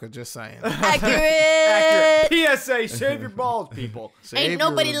Chewbacca. Just saying. accurate. Accurate. PSA, shave your balls, people. Ain't Shave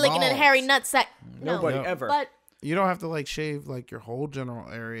nobody your licking at balls. hairy nutsack. No. Nobody No. ever. But You don't have to like shave like your whole general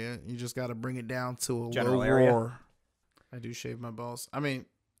area. You just got to bring it down to a General low area. roar. I do shave my balls. I mean,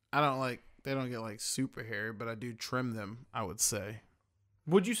 I don't like they don't get like super hairy, but I do trim them. I would say.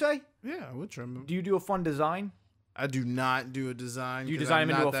 Would you say? Yeah, I would trim them. Do you do a fun design? I do not do a design. You 'cause design I'm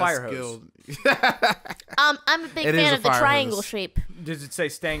them into not a that fire hose. skilled. I'm a big It is fan a of the fire triangle hose. shape. Does it say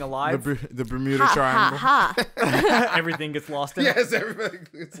staying the, alive? the Bermuda Ha Triangle. ha ha. Everything gets lost in it? Yes, everybody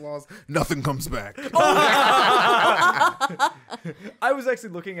gets lost. Nothing comes back. I was actually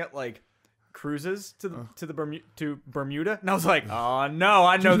looking at like cruises to Bermuda, and I was like, oh no,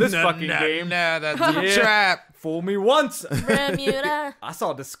 I know this fucking game. Nah, that's a Yeah. trap. Fool me once. Bermuda. I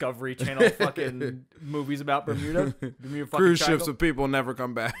saw Discovery Channel fucking movies about Bermuda. Bermuda fucking Cruise ships Triangle. with people never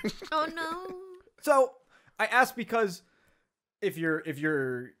come back. Oh no. So I asked because if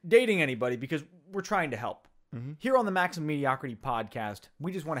you're dating anybody, because we're trying to help. Mm-hmm. Here on the Maximum Mediocrity podcast,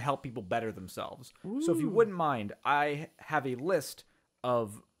 we just want to help people better themselves. So if you wouldn't mind, I have a list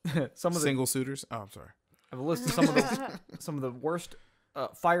of some of the Single suitors. Oh, I'm sorry. I have a list of some of the worst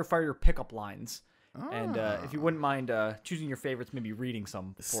firefighter pickup lines. And if you wouldn't mind choosing your favorites, maybe reading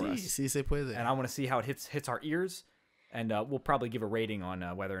some for us. Sí se puede. And I want to see how it hits our ears. And we'll probably give a rating on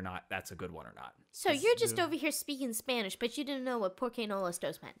whether or not that's a good one or not. So you're just over here speaking Spanish, but you didn't know what Porque no los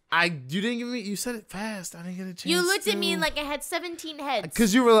dos meant. You didn't give me. You said it fast. I didn't get a chance. You looked at me like I had 17 heads.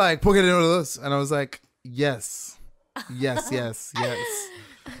 because you were like "Por qué no los?" and I was like, yes, yes, yes, yes.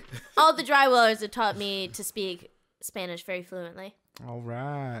 All the drywallers have taught me to speak Spanish very fluently. All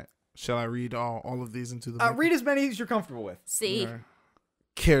right. Shall I read all of these into the book? Read as many as you're comfortable with. See? All right.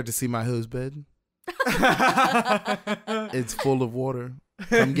 Care to see my husband? It's full of water.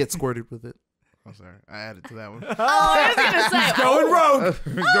 Come get squirted with it. I'm sorry. I added to that one. Oh, I was going to say. Going rogue.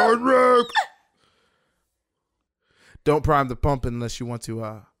 Going rogue. Don't prime the pump unless you want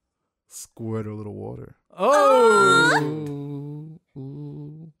to squirt a little water. Oh. Ooh,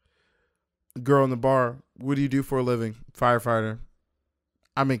 ooh. Girl in the bar. What do you do for a living? Firefighter.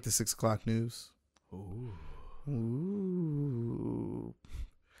 I make the 6 o'clock news. Ooh. Ooh.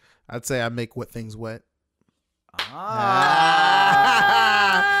 I'd say I make wet things wet.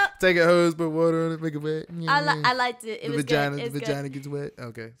 Ah. Take a hose, put water on it, make it wet. I liked it. It the was vagina, good. It the was vagina gets wet.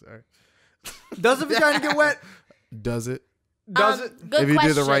 Okay, sorry. Does the vagina get wet? Does it? Does good. it? Good if you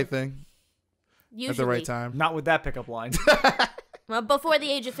question. do the right thing Usually. at the right time. Not with that pickup line. Well, before the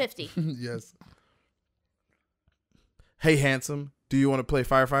age of 50. Yes. Hey, handsome, do you want to play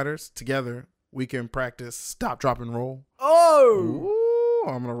firefighters? Together, we can practice stop, drop, and roll. Oh! Ooh,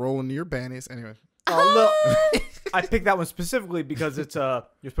 I'm going to roll into your panties. Anyway. Oh, look. I picked that one specifically because it's you're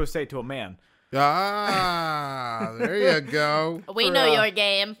supposed to say it to a man. Ah, there you go. We know your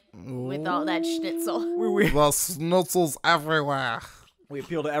game with all that schnitzel. The schnitzels everywhere. We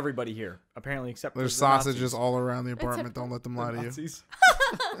appeal to everybody here, apparently, except There's for the Nazis. sausages all around the apartment. Don't let them lie to you. Nazis.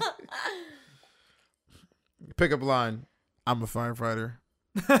 Pick up a line. I'm a firefighter.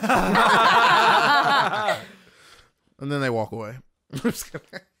 And then they walk away.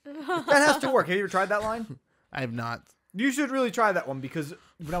 That has to work. Have you ever tried that line? I have not. You should really try that one because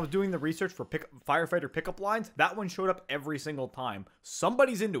when I was doing the research for firefighter pickup lines, that one showed up every single time.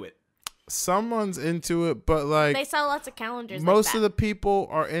 Somebody's into it. Someone's into it, but like They sell lots of calendars. most like of the people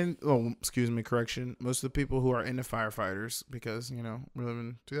are in. Oh, excuse me, correction. Most of the people who are into firefighters, because we live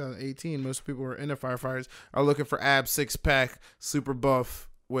in 2018. Most people who are into firefighters are looking for abs, 6-pack, super buff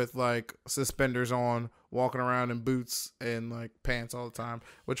with like suspenders on, walking around in boots and like pants all the time.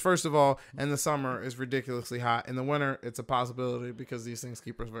 Which, first of all, in the summer is ridiculously hot. In the winter, it's a possibility because these things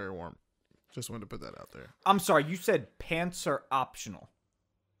keep us very warm. Just wanted to put that out there. I'm sorry, you said pants are optional.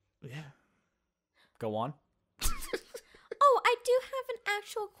 Yeah. Go on. Oh, I do have an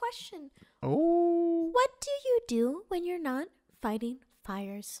actual question. Oh. What do you do when you're not fighting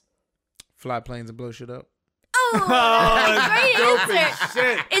fires? Fly planes and blow shit up. Oh, great answer.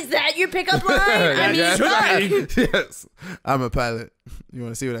 Shit. Is that your pickup line? I mean, Yes. fuck. Yes. I'm a pilot. You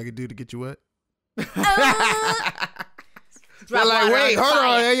want to see what I can do to get you wet? Drop They're like, water wait, the hold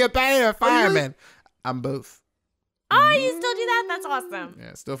fire. on. You're paying a fireman. I'm both. Oh, you still do that? That's awesome.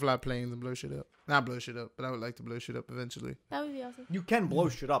 Yeah, still fly planes and blow shit up. Not blow shit up, but I would like to blow shit up eventually. That would be awesome. You can blow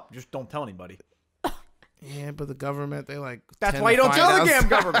shit up, just don't tell anybody. Yeah, but the government, they like. That's tend why to you don't find tell the out. damn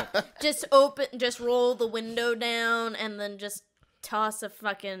government. Just roll the window down and then just toss a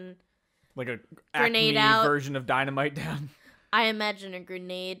fucking, Like a Grenade Acme out. version of dynamite down. I imagine a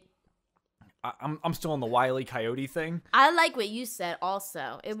grenade. I'm still on the Wile E. Coyote thing. I like what you said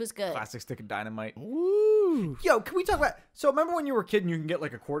also. It was good. Plastic stick of dynamite. Woo. Yo, can we talk about... So remember when you were a kid and you can get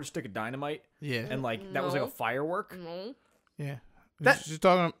like a quarter stick of dynamite? Yeah. And like that was like a No. firework? No. Yeah. That- He's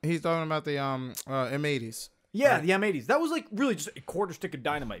talking about the M80s. Yeah, Right. the M80s. That was like really just a quarter stick of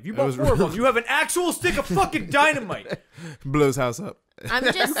dynamite. If you That bought was 4 of real- them, you have an actual stick of fucking dynamite. Blows house up. I'm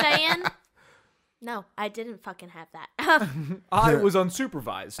just saying. No, I didn't fucking have that. I was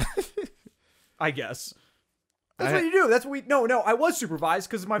unsupervised. I guess. That's what you do. That's what we... No, I was supervised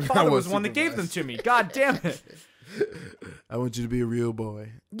because my father was was the one that gave them to me. God damn it. I want you to be a real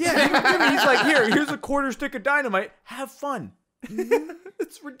boy. Yeah, he would give me, he's like, here's a quarter stick of dynamite. Have fun.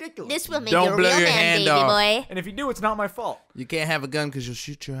 It's ridiculous. This will make Don't you a blow real your man, hand baby off. boy. And if you do, it's not my fault. You can't have a gun because you'll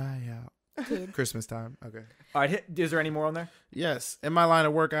shoot your eye out. Christmas time. Okay. All right, is there any more on there? Yes. In my line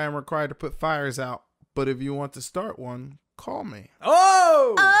of work, I am required to put fires out. But if you want to start one, call me.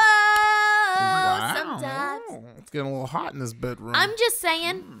 Oh! Oh, sometimes. Oh, it's getting a little hot in this bedroom. I'm just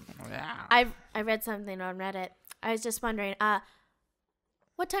saying. Yeah. I read something on Reddit. I was just wondering,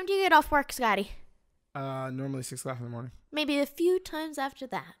 what time do you get off work, Scotty? Normally 6 o'clock in the morning. Maybe a few times after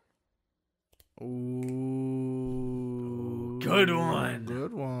that. Ooh. Good one.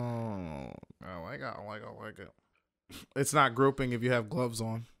 Good one. I like it. It's not groping if you have gloves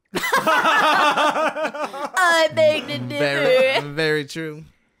on. I beg to differ. Very true.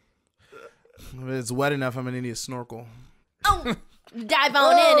 If it's wet enough, I'm gonna need a snorkel. Oh, dive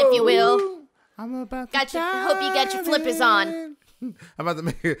on in, if you will. I'm about to Hope you got your flippers on. I'm about to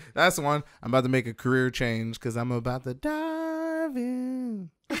make that's the one. I'm about to make a career change because I'm about to dive in.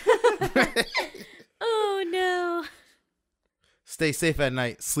 Oh no. Stay safe at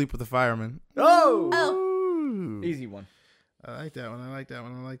night. Sleep with a fireman. Oh! Oh. Easy one. I like that one. I like that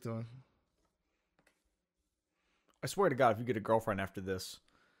one. I swear to God, if you get a girlfriend after this,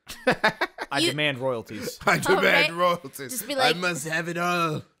 I You- demand royalties. I demand Okay. royalties. Just be like- I must have it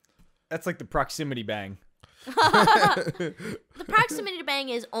all. That's like the proximity bang. The proximity bang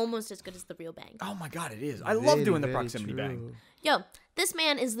is almost as good as the real bang. Oh my God, it is. I love doing the Very proximity bang. true. Yo, this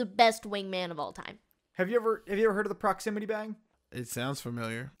man is the best wingman of all time. Have you ever heard of the proximity bang? It sounds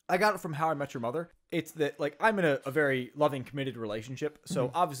familiar. I got it from How I Met Your Mother. It's that, like, I'm in a very loving, committed relationship, so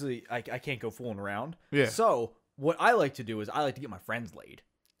obviously I can't go fooling around. Yeah. So what I like to do is I like to get my friends laid,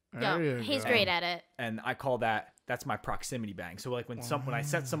 There Yo, you he's go. great at it. and I call that's my proximity bang. So like when I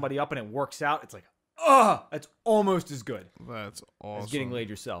set somebody up and it works out, it's like, that's almost as good That's awesome. as getting laid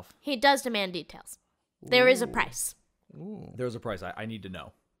yourself. He does demand details. There is a price. Ooh. There's a price I need to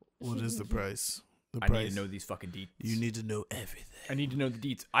know. What is the price? The I price. need to know these fucking deets. You need to know everything. I need to know the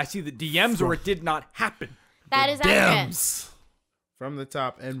deets. I see the DMs or it did not happen. That is accurate. Dems from the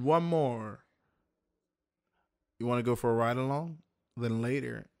top. And one more. You want to go for a ride along? Then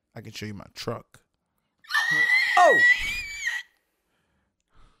later, I can show you my truck. Oh!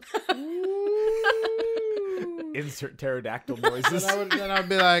 Insert pterodactyl noises. Then I'd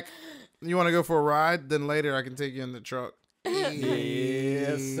be like, you want to go for a ride? Then later, I can take you in the truck.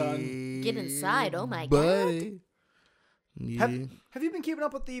 Yeah, son. Get inside. Oh, my God. Buddy. Yeah. Have you been keeping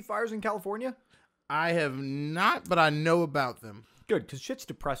up with the fires in California? I have not, but I know about them. Good, because shit's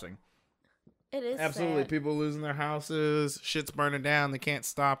depressing. It is Absolutely. sad. People losing their houses. Shit's burning down. They can't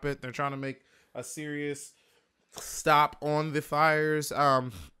stop it. They're trying to make a serious stop on the fires.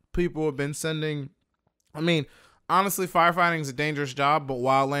 People have been sending... I mean, honestly, firefighting is a dangerous job, but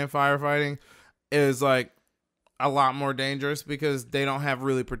wildland firefighting is, like, a lot more dangerous because they don't have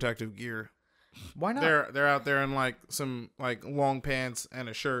really protective gear. Why not? They're out there in, like, some, like, long pants and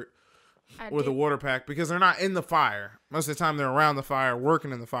a shirt with a do. water pack because they're not in the fire. Most of the time they're around the fire,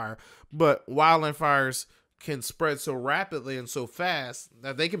 working in the fire. But wildland fires can spread so rapidly and so fast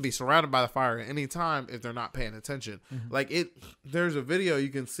that they can be surrounded by the fire at any time if they're not paying attention. Like there's a video you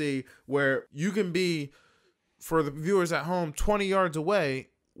can see where you can be, for the viewers at home, 20 yards away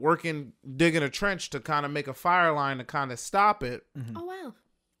digging a trench to kind of make a fire line to kind of stop it. Oh, wow.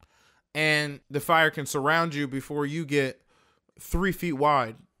 And the fire can surround you before you get 3 feet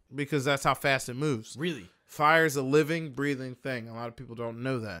wide because that's how fast it moves. Really? Fire is a living, breathing thing. A lot of people don't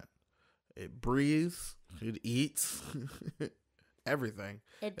know that. It breathes. It eats. Everything.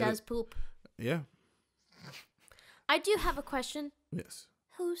 It does poop. Yeah. I do have a question. Yes.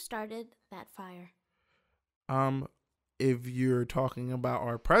 Who started that fire? If you're talking about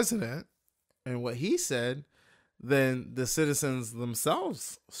our president and what he said, then the citizens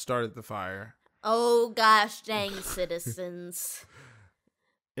themselves started the fire. Oh, gosh dang citizens.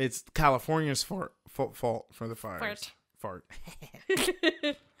 It's California's fault for the fires. Fart.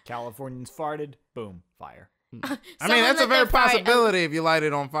 Californians farted, boom, fire. I mean, that's a very possibility if you light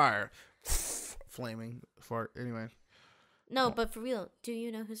it on fire. Flaming fart. Anyway. No, but for real, do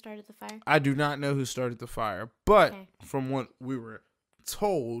you know who started the fire? I do not know who started the fire, but Okay. from what we were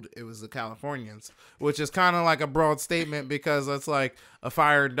told, it was the Californians, which is kind of like a broad statement because it's like a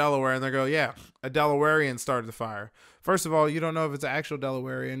fire in Delaware, and they go, yeah, a Delawarean started the fire. First of all, you don't know if it's an actual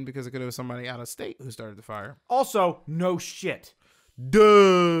Delawarean because it could have somebody out of state who started the fire. Also, no shit. Duh.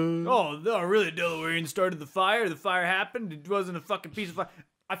 Oh, no, really, Delawarean started the fire. The fire happened. It wasn't a fucking piece of fire.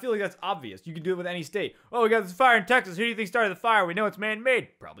 I feel like that's obvious. You can do it with any state. Oh, we got this fire in Texas. Who do you think started the fire? We know it's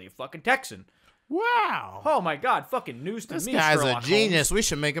man-made. Probably a fucking Texan. Wow. Oh, my God. Fucking news to This me, guy's Sherlock a genius. Holmes. We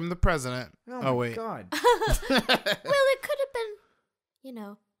should make him the president. Oh, wait. my God. Well, it could have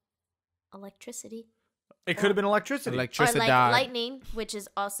been, electricity. It could have been electricity. Electricity. Or like lightning, which is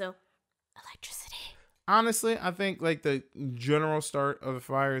also electricity. Honestly, I think like the general start of the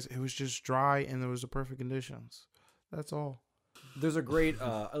fires, it was just dry and there was the perfect conditions. That's all. There's a great,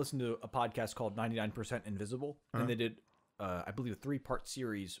 I listened to a podcast called 99% Invisible, and they did, I believe, a 3-part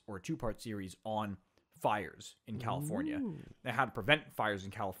series or a 2-part series on fires in California. And how to prevent fires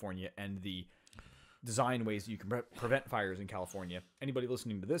in California and the design ways that you can prevent fires in California. Anybody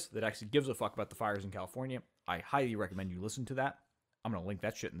listening to this that actually gives a fuck about the fires in California, I highly recommend you listen to that. I'm going to link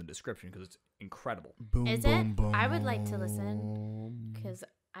that shit in the description because it's incredible. Boom, Is boom, it? boom. I would like to listen because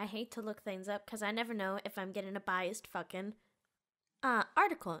I hate to look things up because I never know if I'm getting a biased fucking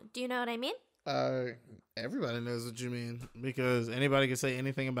article. Do you know what I mean? Everybody knows what you mean because anybody can say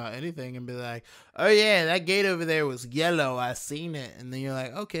anything about anything and be like, oh yeah, that gate over there was yellow. I seen it. And then you're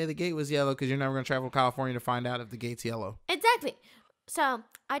like, okay, the gate was yellow because you're never going to travel to California to find out if the gate's yellow. Exactly. So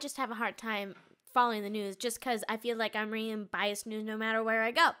I just have a hard time following the news just because I feel like I'm reading biased news no matter where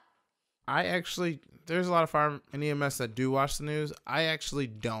I go. There's a lot of fire and EMS that do watch the news. I actually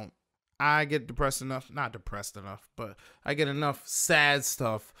don't. I get not depressed enough, but I get enough sad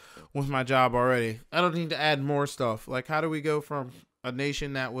stuff with my job already. I don't need to add more stuff. Like, how do we go from a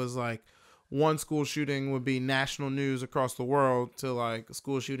nation that was like one school shooting would be national news across the world to like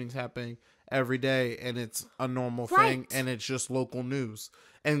school shootings happening every day and it's a normal thing and it's just local news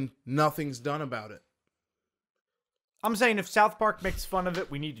and nothing's done about it? I'm saying if South Park makes fun of it,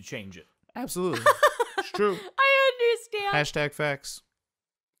 we need to change it. Absolutely. It's true. I understand. #facts.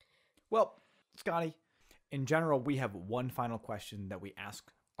 Well, Scotty, in general, we have one final question that we ask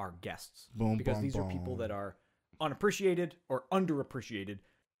our guests. Boom, because boom, these are boom. people that are unappreciated or underappreciated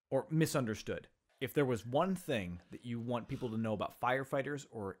or misunderstood. If there was one thing that you want people to know about firefighters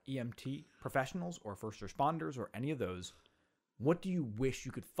or EMT professionals or first responders or any of those, what do you wish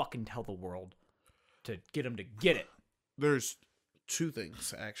you could fucking tell the world to get them to get it? There's two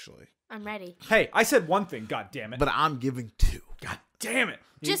things, actually. I'm ready. Hey, I said one thing. God damn it. But I'm giving 2. God damn it.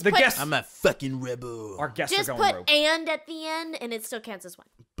 Just the put- guests. I'm a fucking rebel. Our guests Just are going put rogue. "and" at the end, and it still counts as one.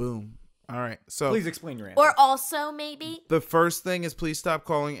 Boom. All right. So Please explain your answer. Or also, maybe. the first thing is please stop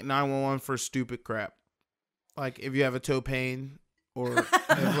calling 911 for stupid crap. Like if you have a toe pain or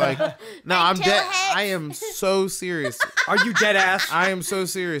if like no, I'm toe dead. hurts. I am so serious. Are you dead ass? I am so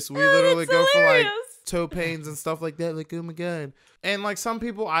serious. We literally that's go for like hilarious. toe pains and stuff like that. Like, oh my God. And like some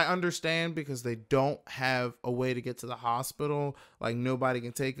people I understand because they don't have a way to get to the hospital. Like nobody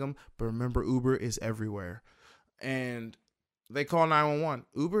can take them. But remember, Uber is everywhere. And they call 911.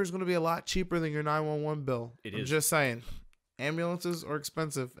 Uber is going to be a lot cheaper than your 911 bill. I'm just saying. Ambulances are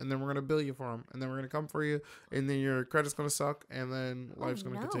expensive, and then we're going to bill you for them. And then we're going to come for you, and then your credit's going to suck, and then life's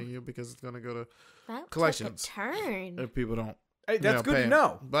going to continue because it's going to go to That collections. took a turn. if people don't. Hey, that's good pay to 'em.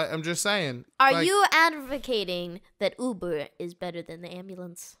 know. But I'm just saying. Are like, you advocating that Uber is better than the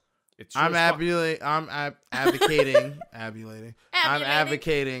ambulance? It's I'm advocating. advocating. I'm Ambulating.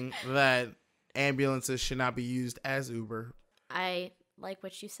 advocating that ambulances should not be used as Uber. I like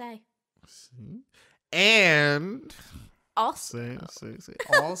what you say. And Also,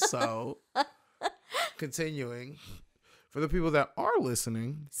 also continuing for the people that are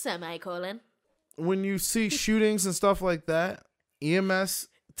listening, semicolon. when you see shootings and stuff like that, EMS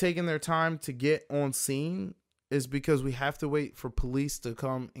taking their time to get on scene is because we have to wait for police to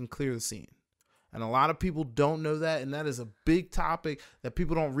come and clear the scene. And a lot of people don't know that, and that is a big topic that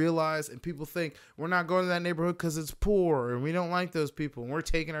people don't realize, and people think we're not going to that neighborhood because it's poor and we don't like those people and we're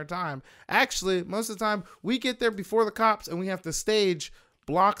taking our time. Actually, most of the time we get there before the cops and we have to stage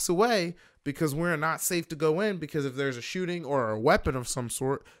blocks away because we're not safe to go in, because if there's a shooting or a weapon of some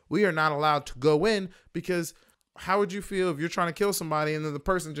sort, we are not allowed to go in. Because how would you feel if you're trying to kill somebody and then the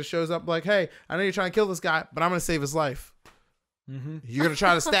person just shows up like, hey, I know you're trying to kill this guy, but I'm going to save his life. Mm-hmm. You're going to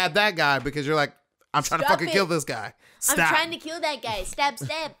try to stab that guy because you're like, I'm trying to Stop fucking it. kill this guy. Stop. I'm trying to kill that guy. Stab,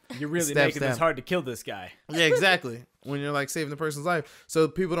 stab. You're really Stab, making this stab. hard to kill this guy. Yeah, exactly. When you're like saving the person's life. So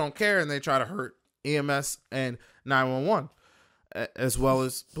people don't care and they try to hurt EMS and 911 as well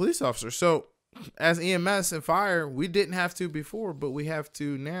as police officers. So as EMS and fire, we didn't have to before, but we have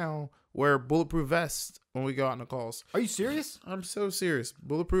to now wear bulletproof vests when we go out on the calls. Are you serious? I'm so serious.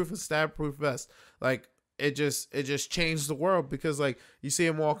 Bulletproof and stab-proof vest. Like it just changed the world because like you see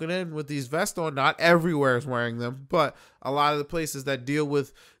them walking in with these vests on. Not everywhere is wearing them, but a lot of the places that deal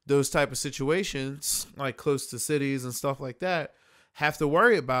with those type of situations, like close to cities and stuff like that, have to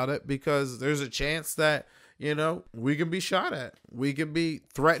worry about it because there's a chance that, you know, we can be shot at. We can be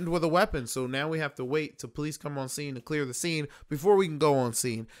threatened with a weapon. So now we have to wait till police come on scene to clear the scene before we can go on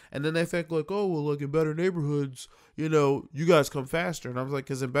scene. And then they think like, oh, well, like in better neighborhoods, you know, you guys come faster. And I was like,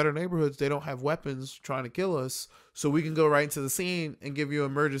 because in better neighborhoods, they don't have weapons trying to kill us. So we can go right into the scene and give you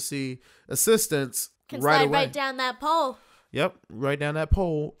emergency assistance Can right slide away. right down that pole. Yep. Right down that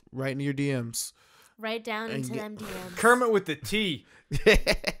pole, right into your DMs. Right down And into get- them DMs. Kermit with the T.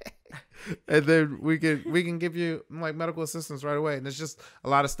 And then we can give you like medical assistance right away. And it's just a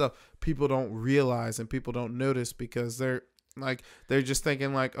lot of stuff people don't realize and people don't notice because they're just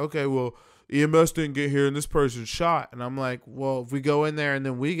thinking like, okay, well, EMS didn't get here and this person's shot. And I'm like, well, if we go in there and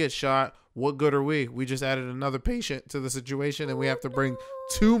then we get shot, what good are we? We just added another patient to the situation and we have to bring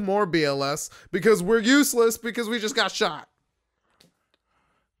 2 more BLS because we're useless because we just got shot.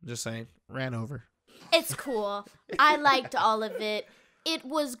 Just saying, ran over. It's cool. I liked all of it. It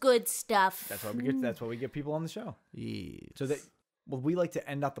was good stuff. That's why we get people on the show. Yes. So that we like to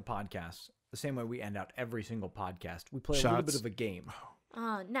end out the podcast the same way we end out every single podcast. We play a little bit of a game.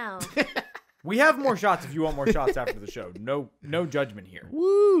 Oh, no. We have more shots if you want more shots after the show. No judgment here.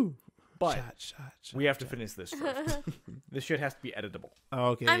 Woo! But Shot, we have to finish this first. This shit has to be editable. Oh,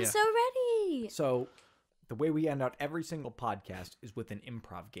 okay. I'm yeah. so ready. So the way we end out every single podcast is with an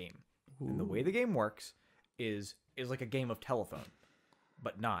improv game. And the way the game works is like a game of telephone,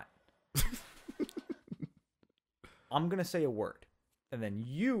 but not. I'm going to say a word, and then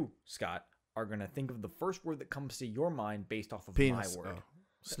you, Scott, are going to think of the first word that comes to your mind based off of Penis. my word. Oh.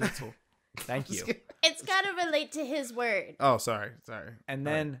 Schnitzel. Thank you. It's got to relate to his word. Oh, sorry. And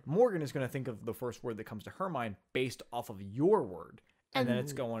then Morgan is going to think of the first word that comes to her mind based off of your word. And then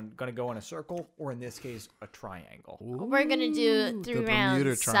it's going to go in a circle, or in this case, a triangle. We're going to do 3 the Bermuda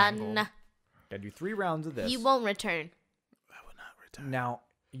rounds, Triangle. son. Gotta do 3 rounds of this. You won't return. I would not return. Now,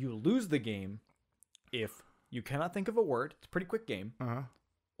 you lose the game if you cannot think of a word. It's a pretty quick game. Uh-huh.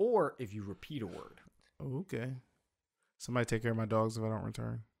 Or if you repeat a word. Oh, okay. Somebody take care of my dogs if I don't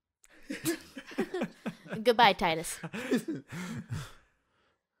return. Goodbye, Titus.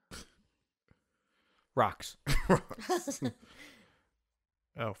 Rocks.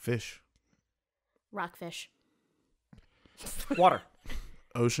 Oh, fish. Rockfish. Water.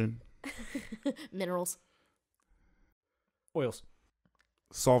 Ocean. Minerals. Oils.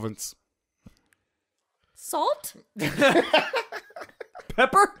 Solvents. Salt.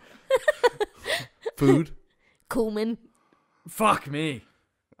 Pepper? Food. Cumin. Fuck me.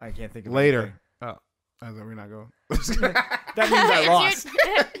 I can't think of Later. Oh, I thought we're not going. anything. That means I lost.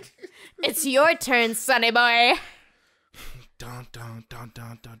 It's your turn, sonny boy. Dun, dun, dun,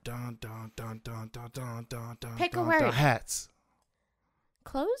 dun, dun, dun, dun, dun, dun, dun, dun, dun, dun, Pick a dun, word. dun. Hats.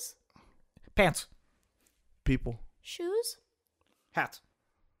 Clothes. Pants. People. Shoes. Hats.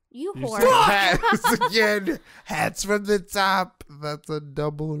 You You whore. said hats again. Hats from the top. That's a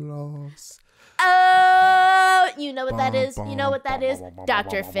double loss. Oh, you know what that is? You know what that is?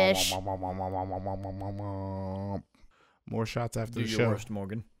 Dr. Fish. More shots after Do the your show. worst,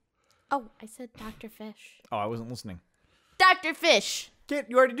 Morgan. Oh, I said Dr. Fish. Oh, I wasn't listening. Dr. Fish.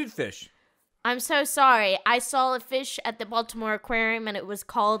 You already did fish. I'm so sorry. I saw a fish at the Baltimore Aquarium and it was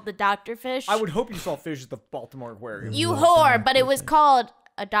called the Dr. Fish. I would hope you saw fish at the Baltimore Aquarium. You whore, but it was called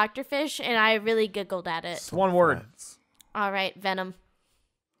a Dr. Fish and I really giggled at it. It's one word. All right, Venom.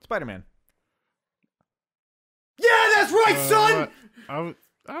 Spider-Man. Yeah, that's right, son! I was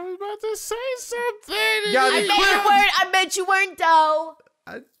about to say something. Yeah, I bet you weren't though.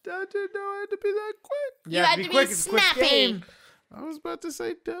 I didn't know I had to be that quick. You had to be quick. It's a quick snappy. game. I was about to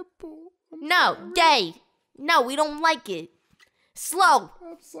say Deadpool. No, gay. No, we don't like it. Slow,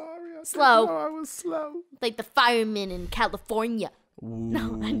 I'm sorry. I Slow. didn't know I was slow. like the firemen in California.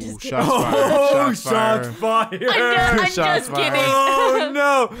 No, I'm just kidding. Shots fired. Oh, Shots shots fired. fired. I'm Shots just fired. kidding. Oh,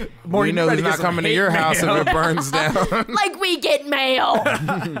 no. We Morgan, know you he's better not get some coming to hate your house mail. if it burns down. Like we get mail.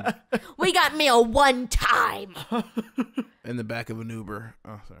 We got mail one time. In the back of an Uber.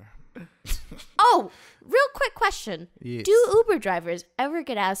 Oh, sorry. Oh, real quick question. Yes. Do Uber drivers ever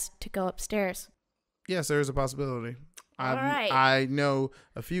get asked to go upstairs? Yes, there is a possibility. right. I know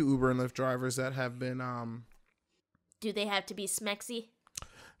a few Uber and Lyft drivers that have been Do they have to be smexy?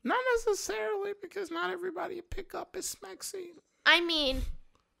 not necessarily, because not everybody you pick up is smexy. I mean,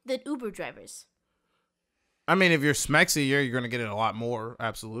 the Uber drivers. I mean, if you're smexy, you're going to get it a lot more.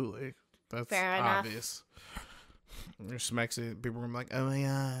 Absolutely. That's Fair enough. obvious. If you're smexy, people are going to be like, oh my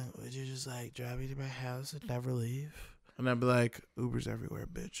God, would you just like drive me to my house and never leave? And I'd be like, Uber's everywhere,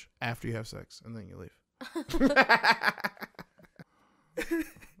 bitch. After you have sex, and then you leave.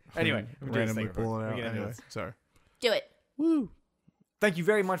 Anyway, we did this randomly thing pull it first. out. We get into Anyway, this. sorry. Do it. Woo. Thank you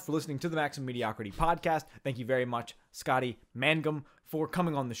very much for listening to the Maximum Mediocrity podcast. Thank you very much, Scotty Mangum, for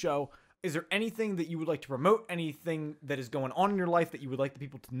coming on the show. Is there anything that you would like to promote? Anything that is going on in your life that you would like the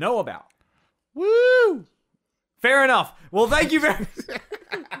people to know about? Woo. Fair enough. Well, thank you very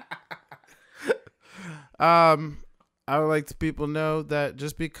I would like to people know that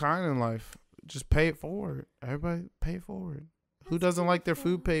just be kind in life. Just pay it forward. Everybody pay it forward. Who doesn't like their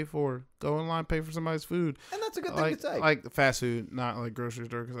food paid for? Go online, pay for somebody's food. And that's a good thing to say. Like fast food, not like grocery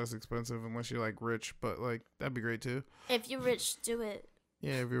store because that's expensive unless you're like rich. But like that'd be great too. If you're rich, do it.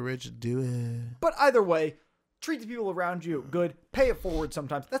 Yeah, if you're rich, do it. But either way, treat the people around you good. Pay it forward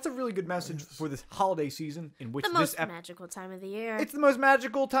sometimes. That's a really good message for this holiday season in which The this most magical time of the year. It's the most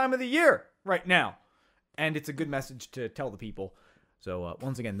magical time of the year right now. And it's a good message to tell the people. So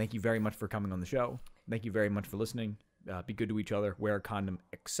once again, thank you very much for coming on the show. Thank you very much for listening. Be good to each other. Wear a condom,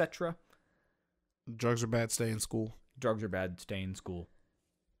 etc. Drugs are bad. Stay in school. Drugs are bad. Stay in school.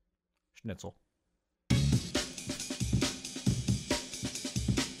 Schnitzel.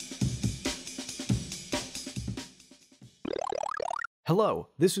 Hello,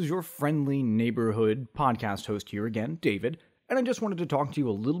 this is your friendly neighborhood podcast host here again, David, and I just wanted to talk to you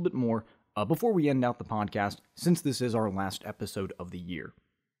a little bit more before we end out the podcast, since this is our last episode of the year.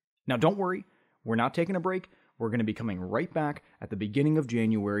 Now, don't worry, we're not taking a break. We're going to be coming right back at the beginning of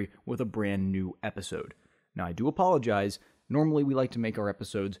January with a brand new episode. Now, I do apologize. Normally, we like to make our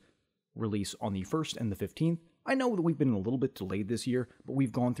episodes release on the 1st and the 15th. I know that we've been a little bit delayed this year, but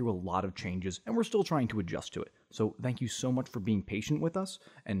we've gone through a lot of changes, and we're still trying to adjust to it. So thank you so much for being patient with us,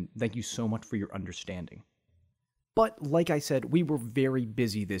 and thank you so much for your understanding. But like I said, we were very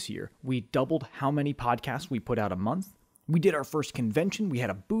busy this year. We doubled how many podcasts we put out a month. We did our first convention. We had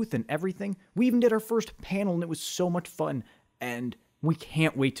a booth and everything. We even did our first panel, and it was so much fun. And we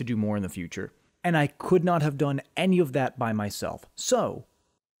can't wait to do more in the future. And I could not have done any of that by myself. So,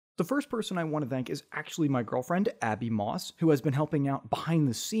 the first person I want to thank is actually my girlfriend, Abby Moss, who has been helping out behind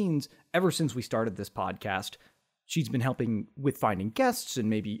the scenes ever since we started this podcast. She's been helping with finding guests and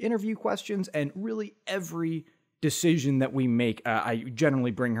maybe interview questions, and really every decision that we make, I generally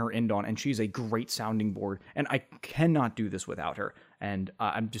bring her in on, and she's a great sounding board, and I cannot do this without her. And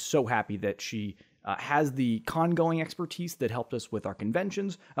I'm just so happy that she has the con-going expertise that helped us with our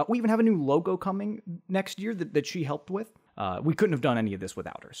conventions. We even have a new logo coming next year that she helped with. We couldn't have done any of this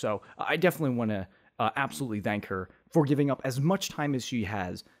without her. So I definitely want to absolutely thank her for giving up as much time as she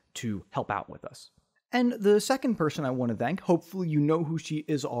has to help out with us. And the second person I want to thank, hopefully you know who she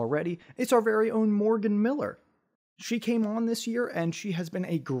is already, it's our very own Morgan Miller. She came on this year and she has been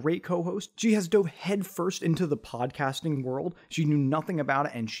a great co-host. She has dove headfirst into the podcasting world. She knew nothing about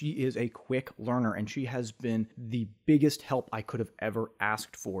it and she is a quick learner and she has been the biggest help I could have ever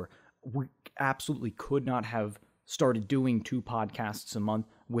asked for. We absolutely could not have started doing 2 podcasts a month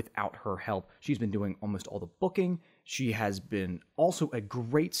without her help. She's been doing almost all the booking. She has been also a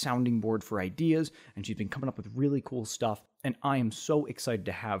great sounding board for ideas, and she's been coming up with really cool stuff, and I am so excited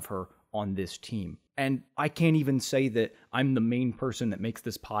to have her on this team. And I can't even say that I'm the main person that makes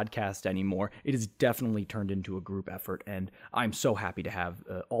this podcast anymore. It has definitely turned into a group effort, and I'm so happy to have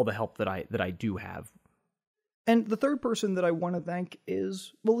all the help that I do have. And the third person that I want to thank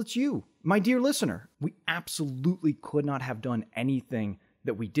is, well, it's you, my dear listener. We absolutely could not have done anything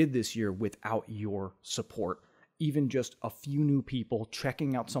that we did this year without your support. Even just a few new people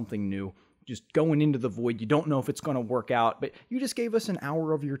checking out something new, just going into the void. You don't know if it's going to work out, but you just gave us an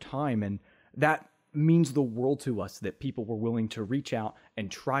hour of your time, and that means the world to us that people were willing to reach out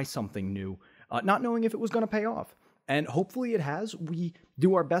and try something new, not knowing if it was going to pay off. And hopefully it has. We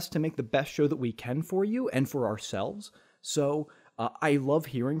do our best to make the best show that we can for you and for ourselves. So I love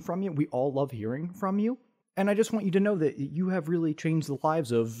hearing from you. We all love hearing from you. And I just want you to know that you have really changed the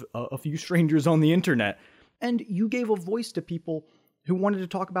lives of a few strangers on the internet. And you gave a voice to people who wanted to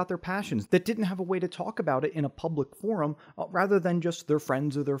talk about their passions that didn't have a way to talk about it in a public forum, rather than just their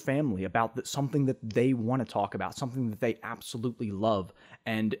friends or their family, about something that they want to talk about, something that they absolutely love.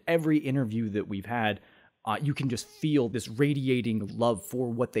 And every interview that we've had, you can just feel this radiating love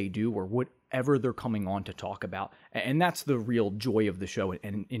for what they do or whatever they're coming on to talk about. And that's the real joy of the show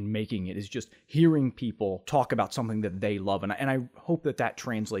and in making it, is just hearing people talk about something that they love. And I hope that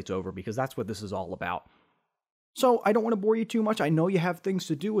translates over, because that's what this is all about. So I don't want to bore you too much. I know you have things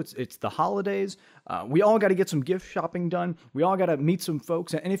to do. It's the holidays. We all got to get some gift shopping done. We all got to meet some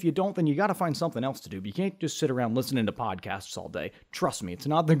folks. And if you don't, then you got to find something else to do. But you can't just sit around listening to podcasts all day. Trust me, it's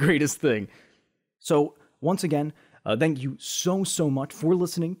not the greatest thing. So once again, thank you so much for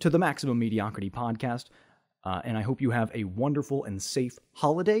listening to the Maximum Mediocrity Podcast. And I hope you have a wonderful and safe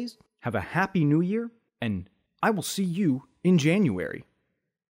holidays. Have a happy new year. And I will see you in January.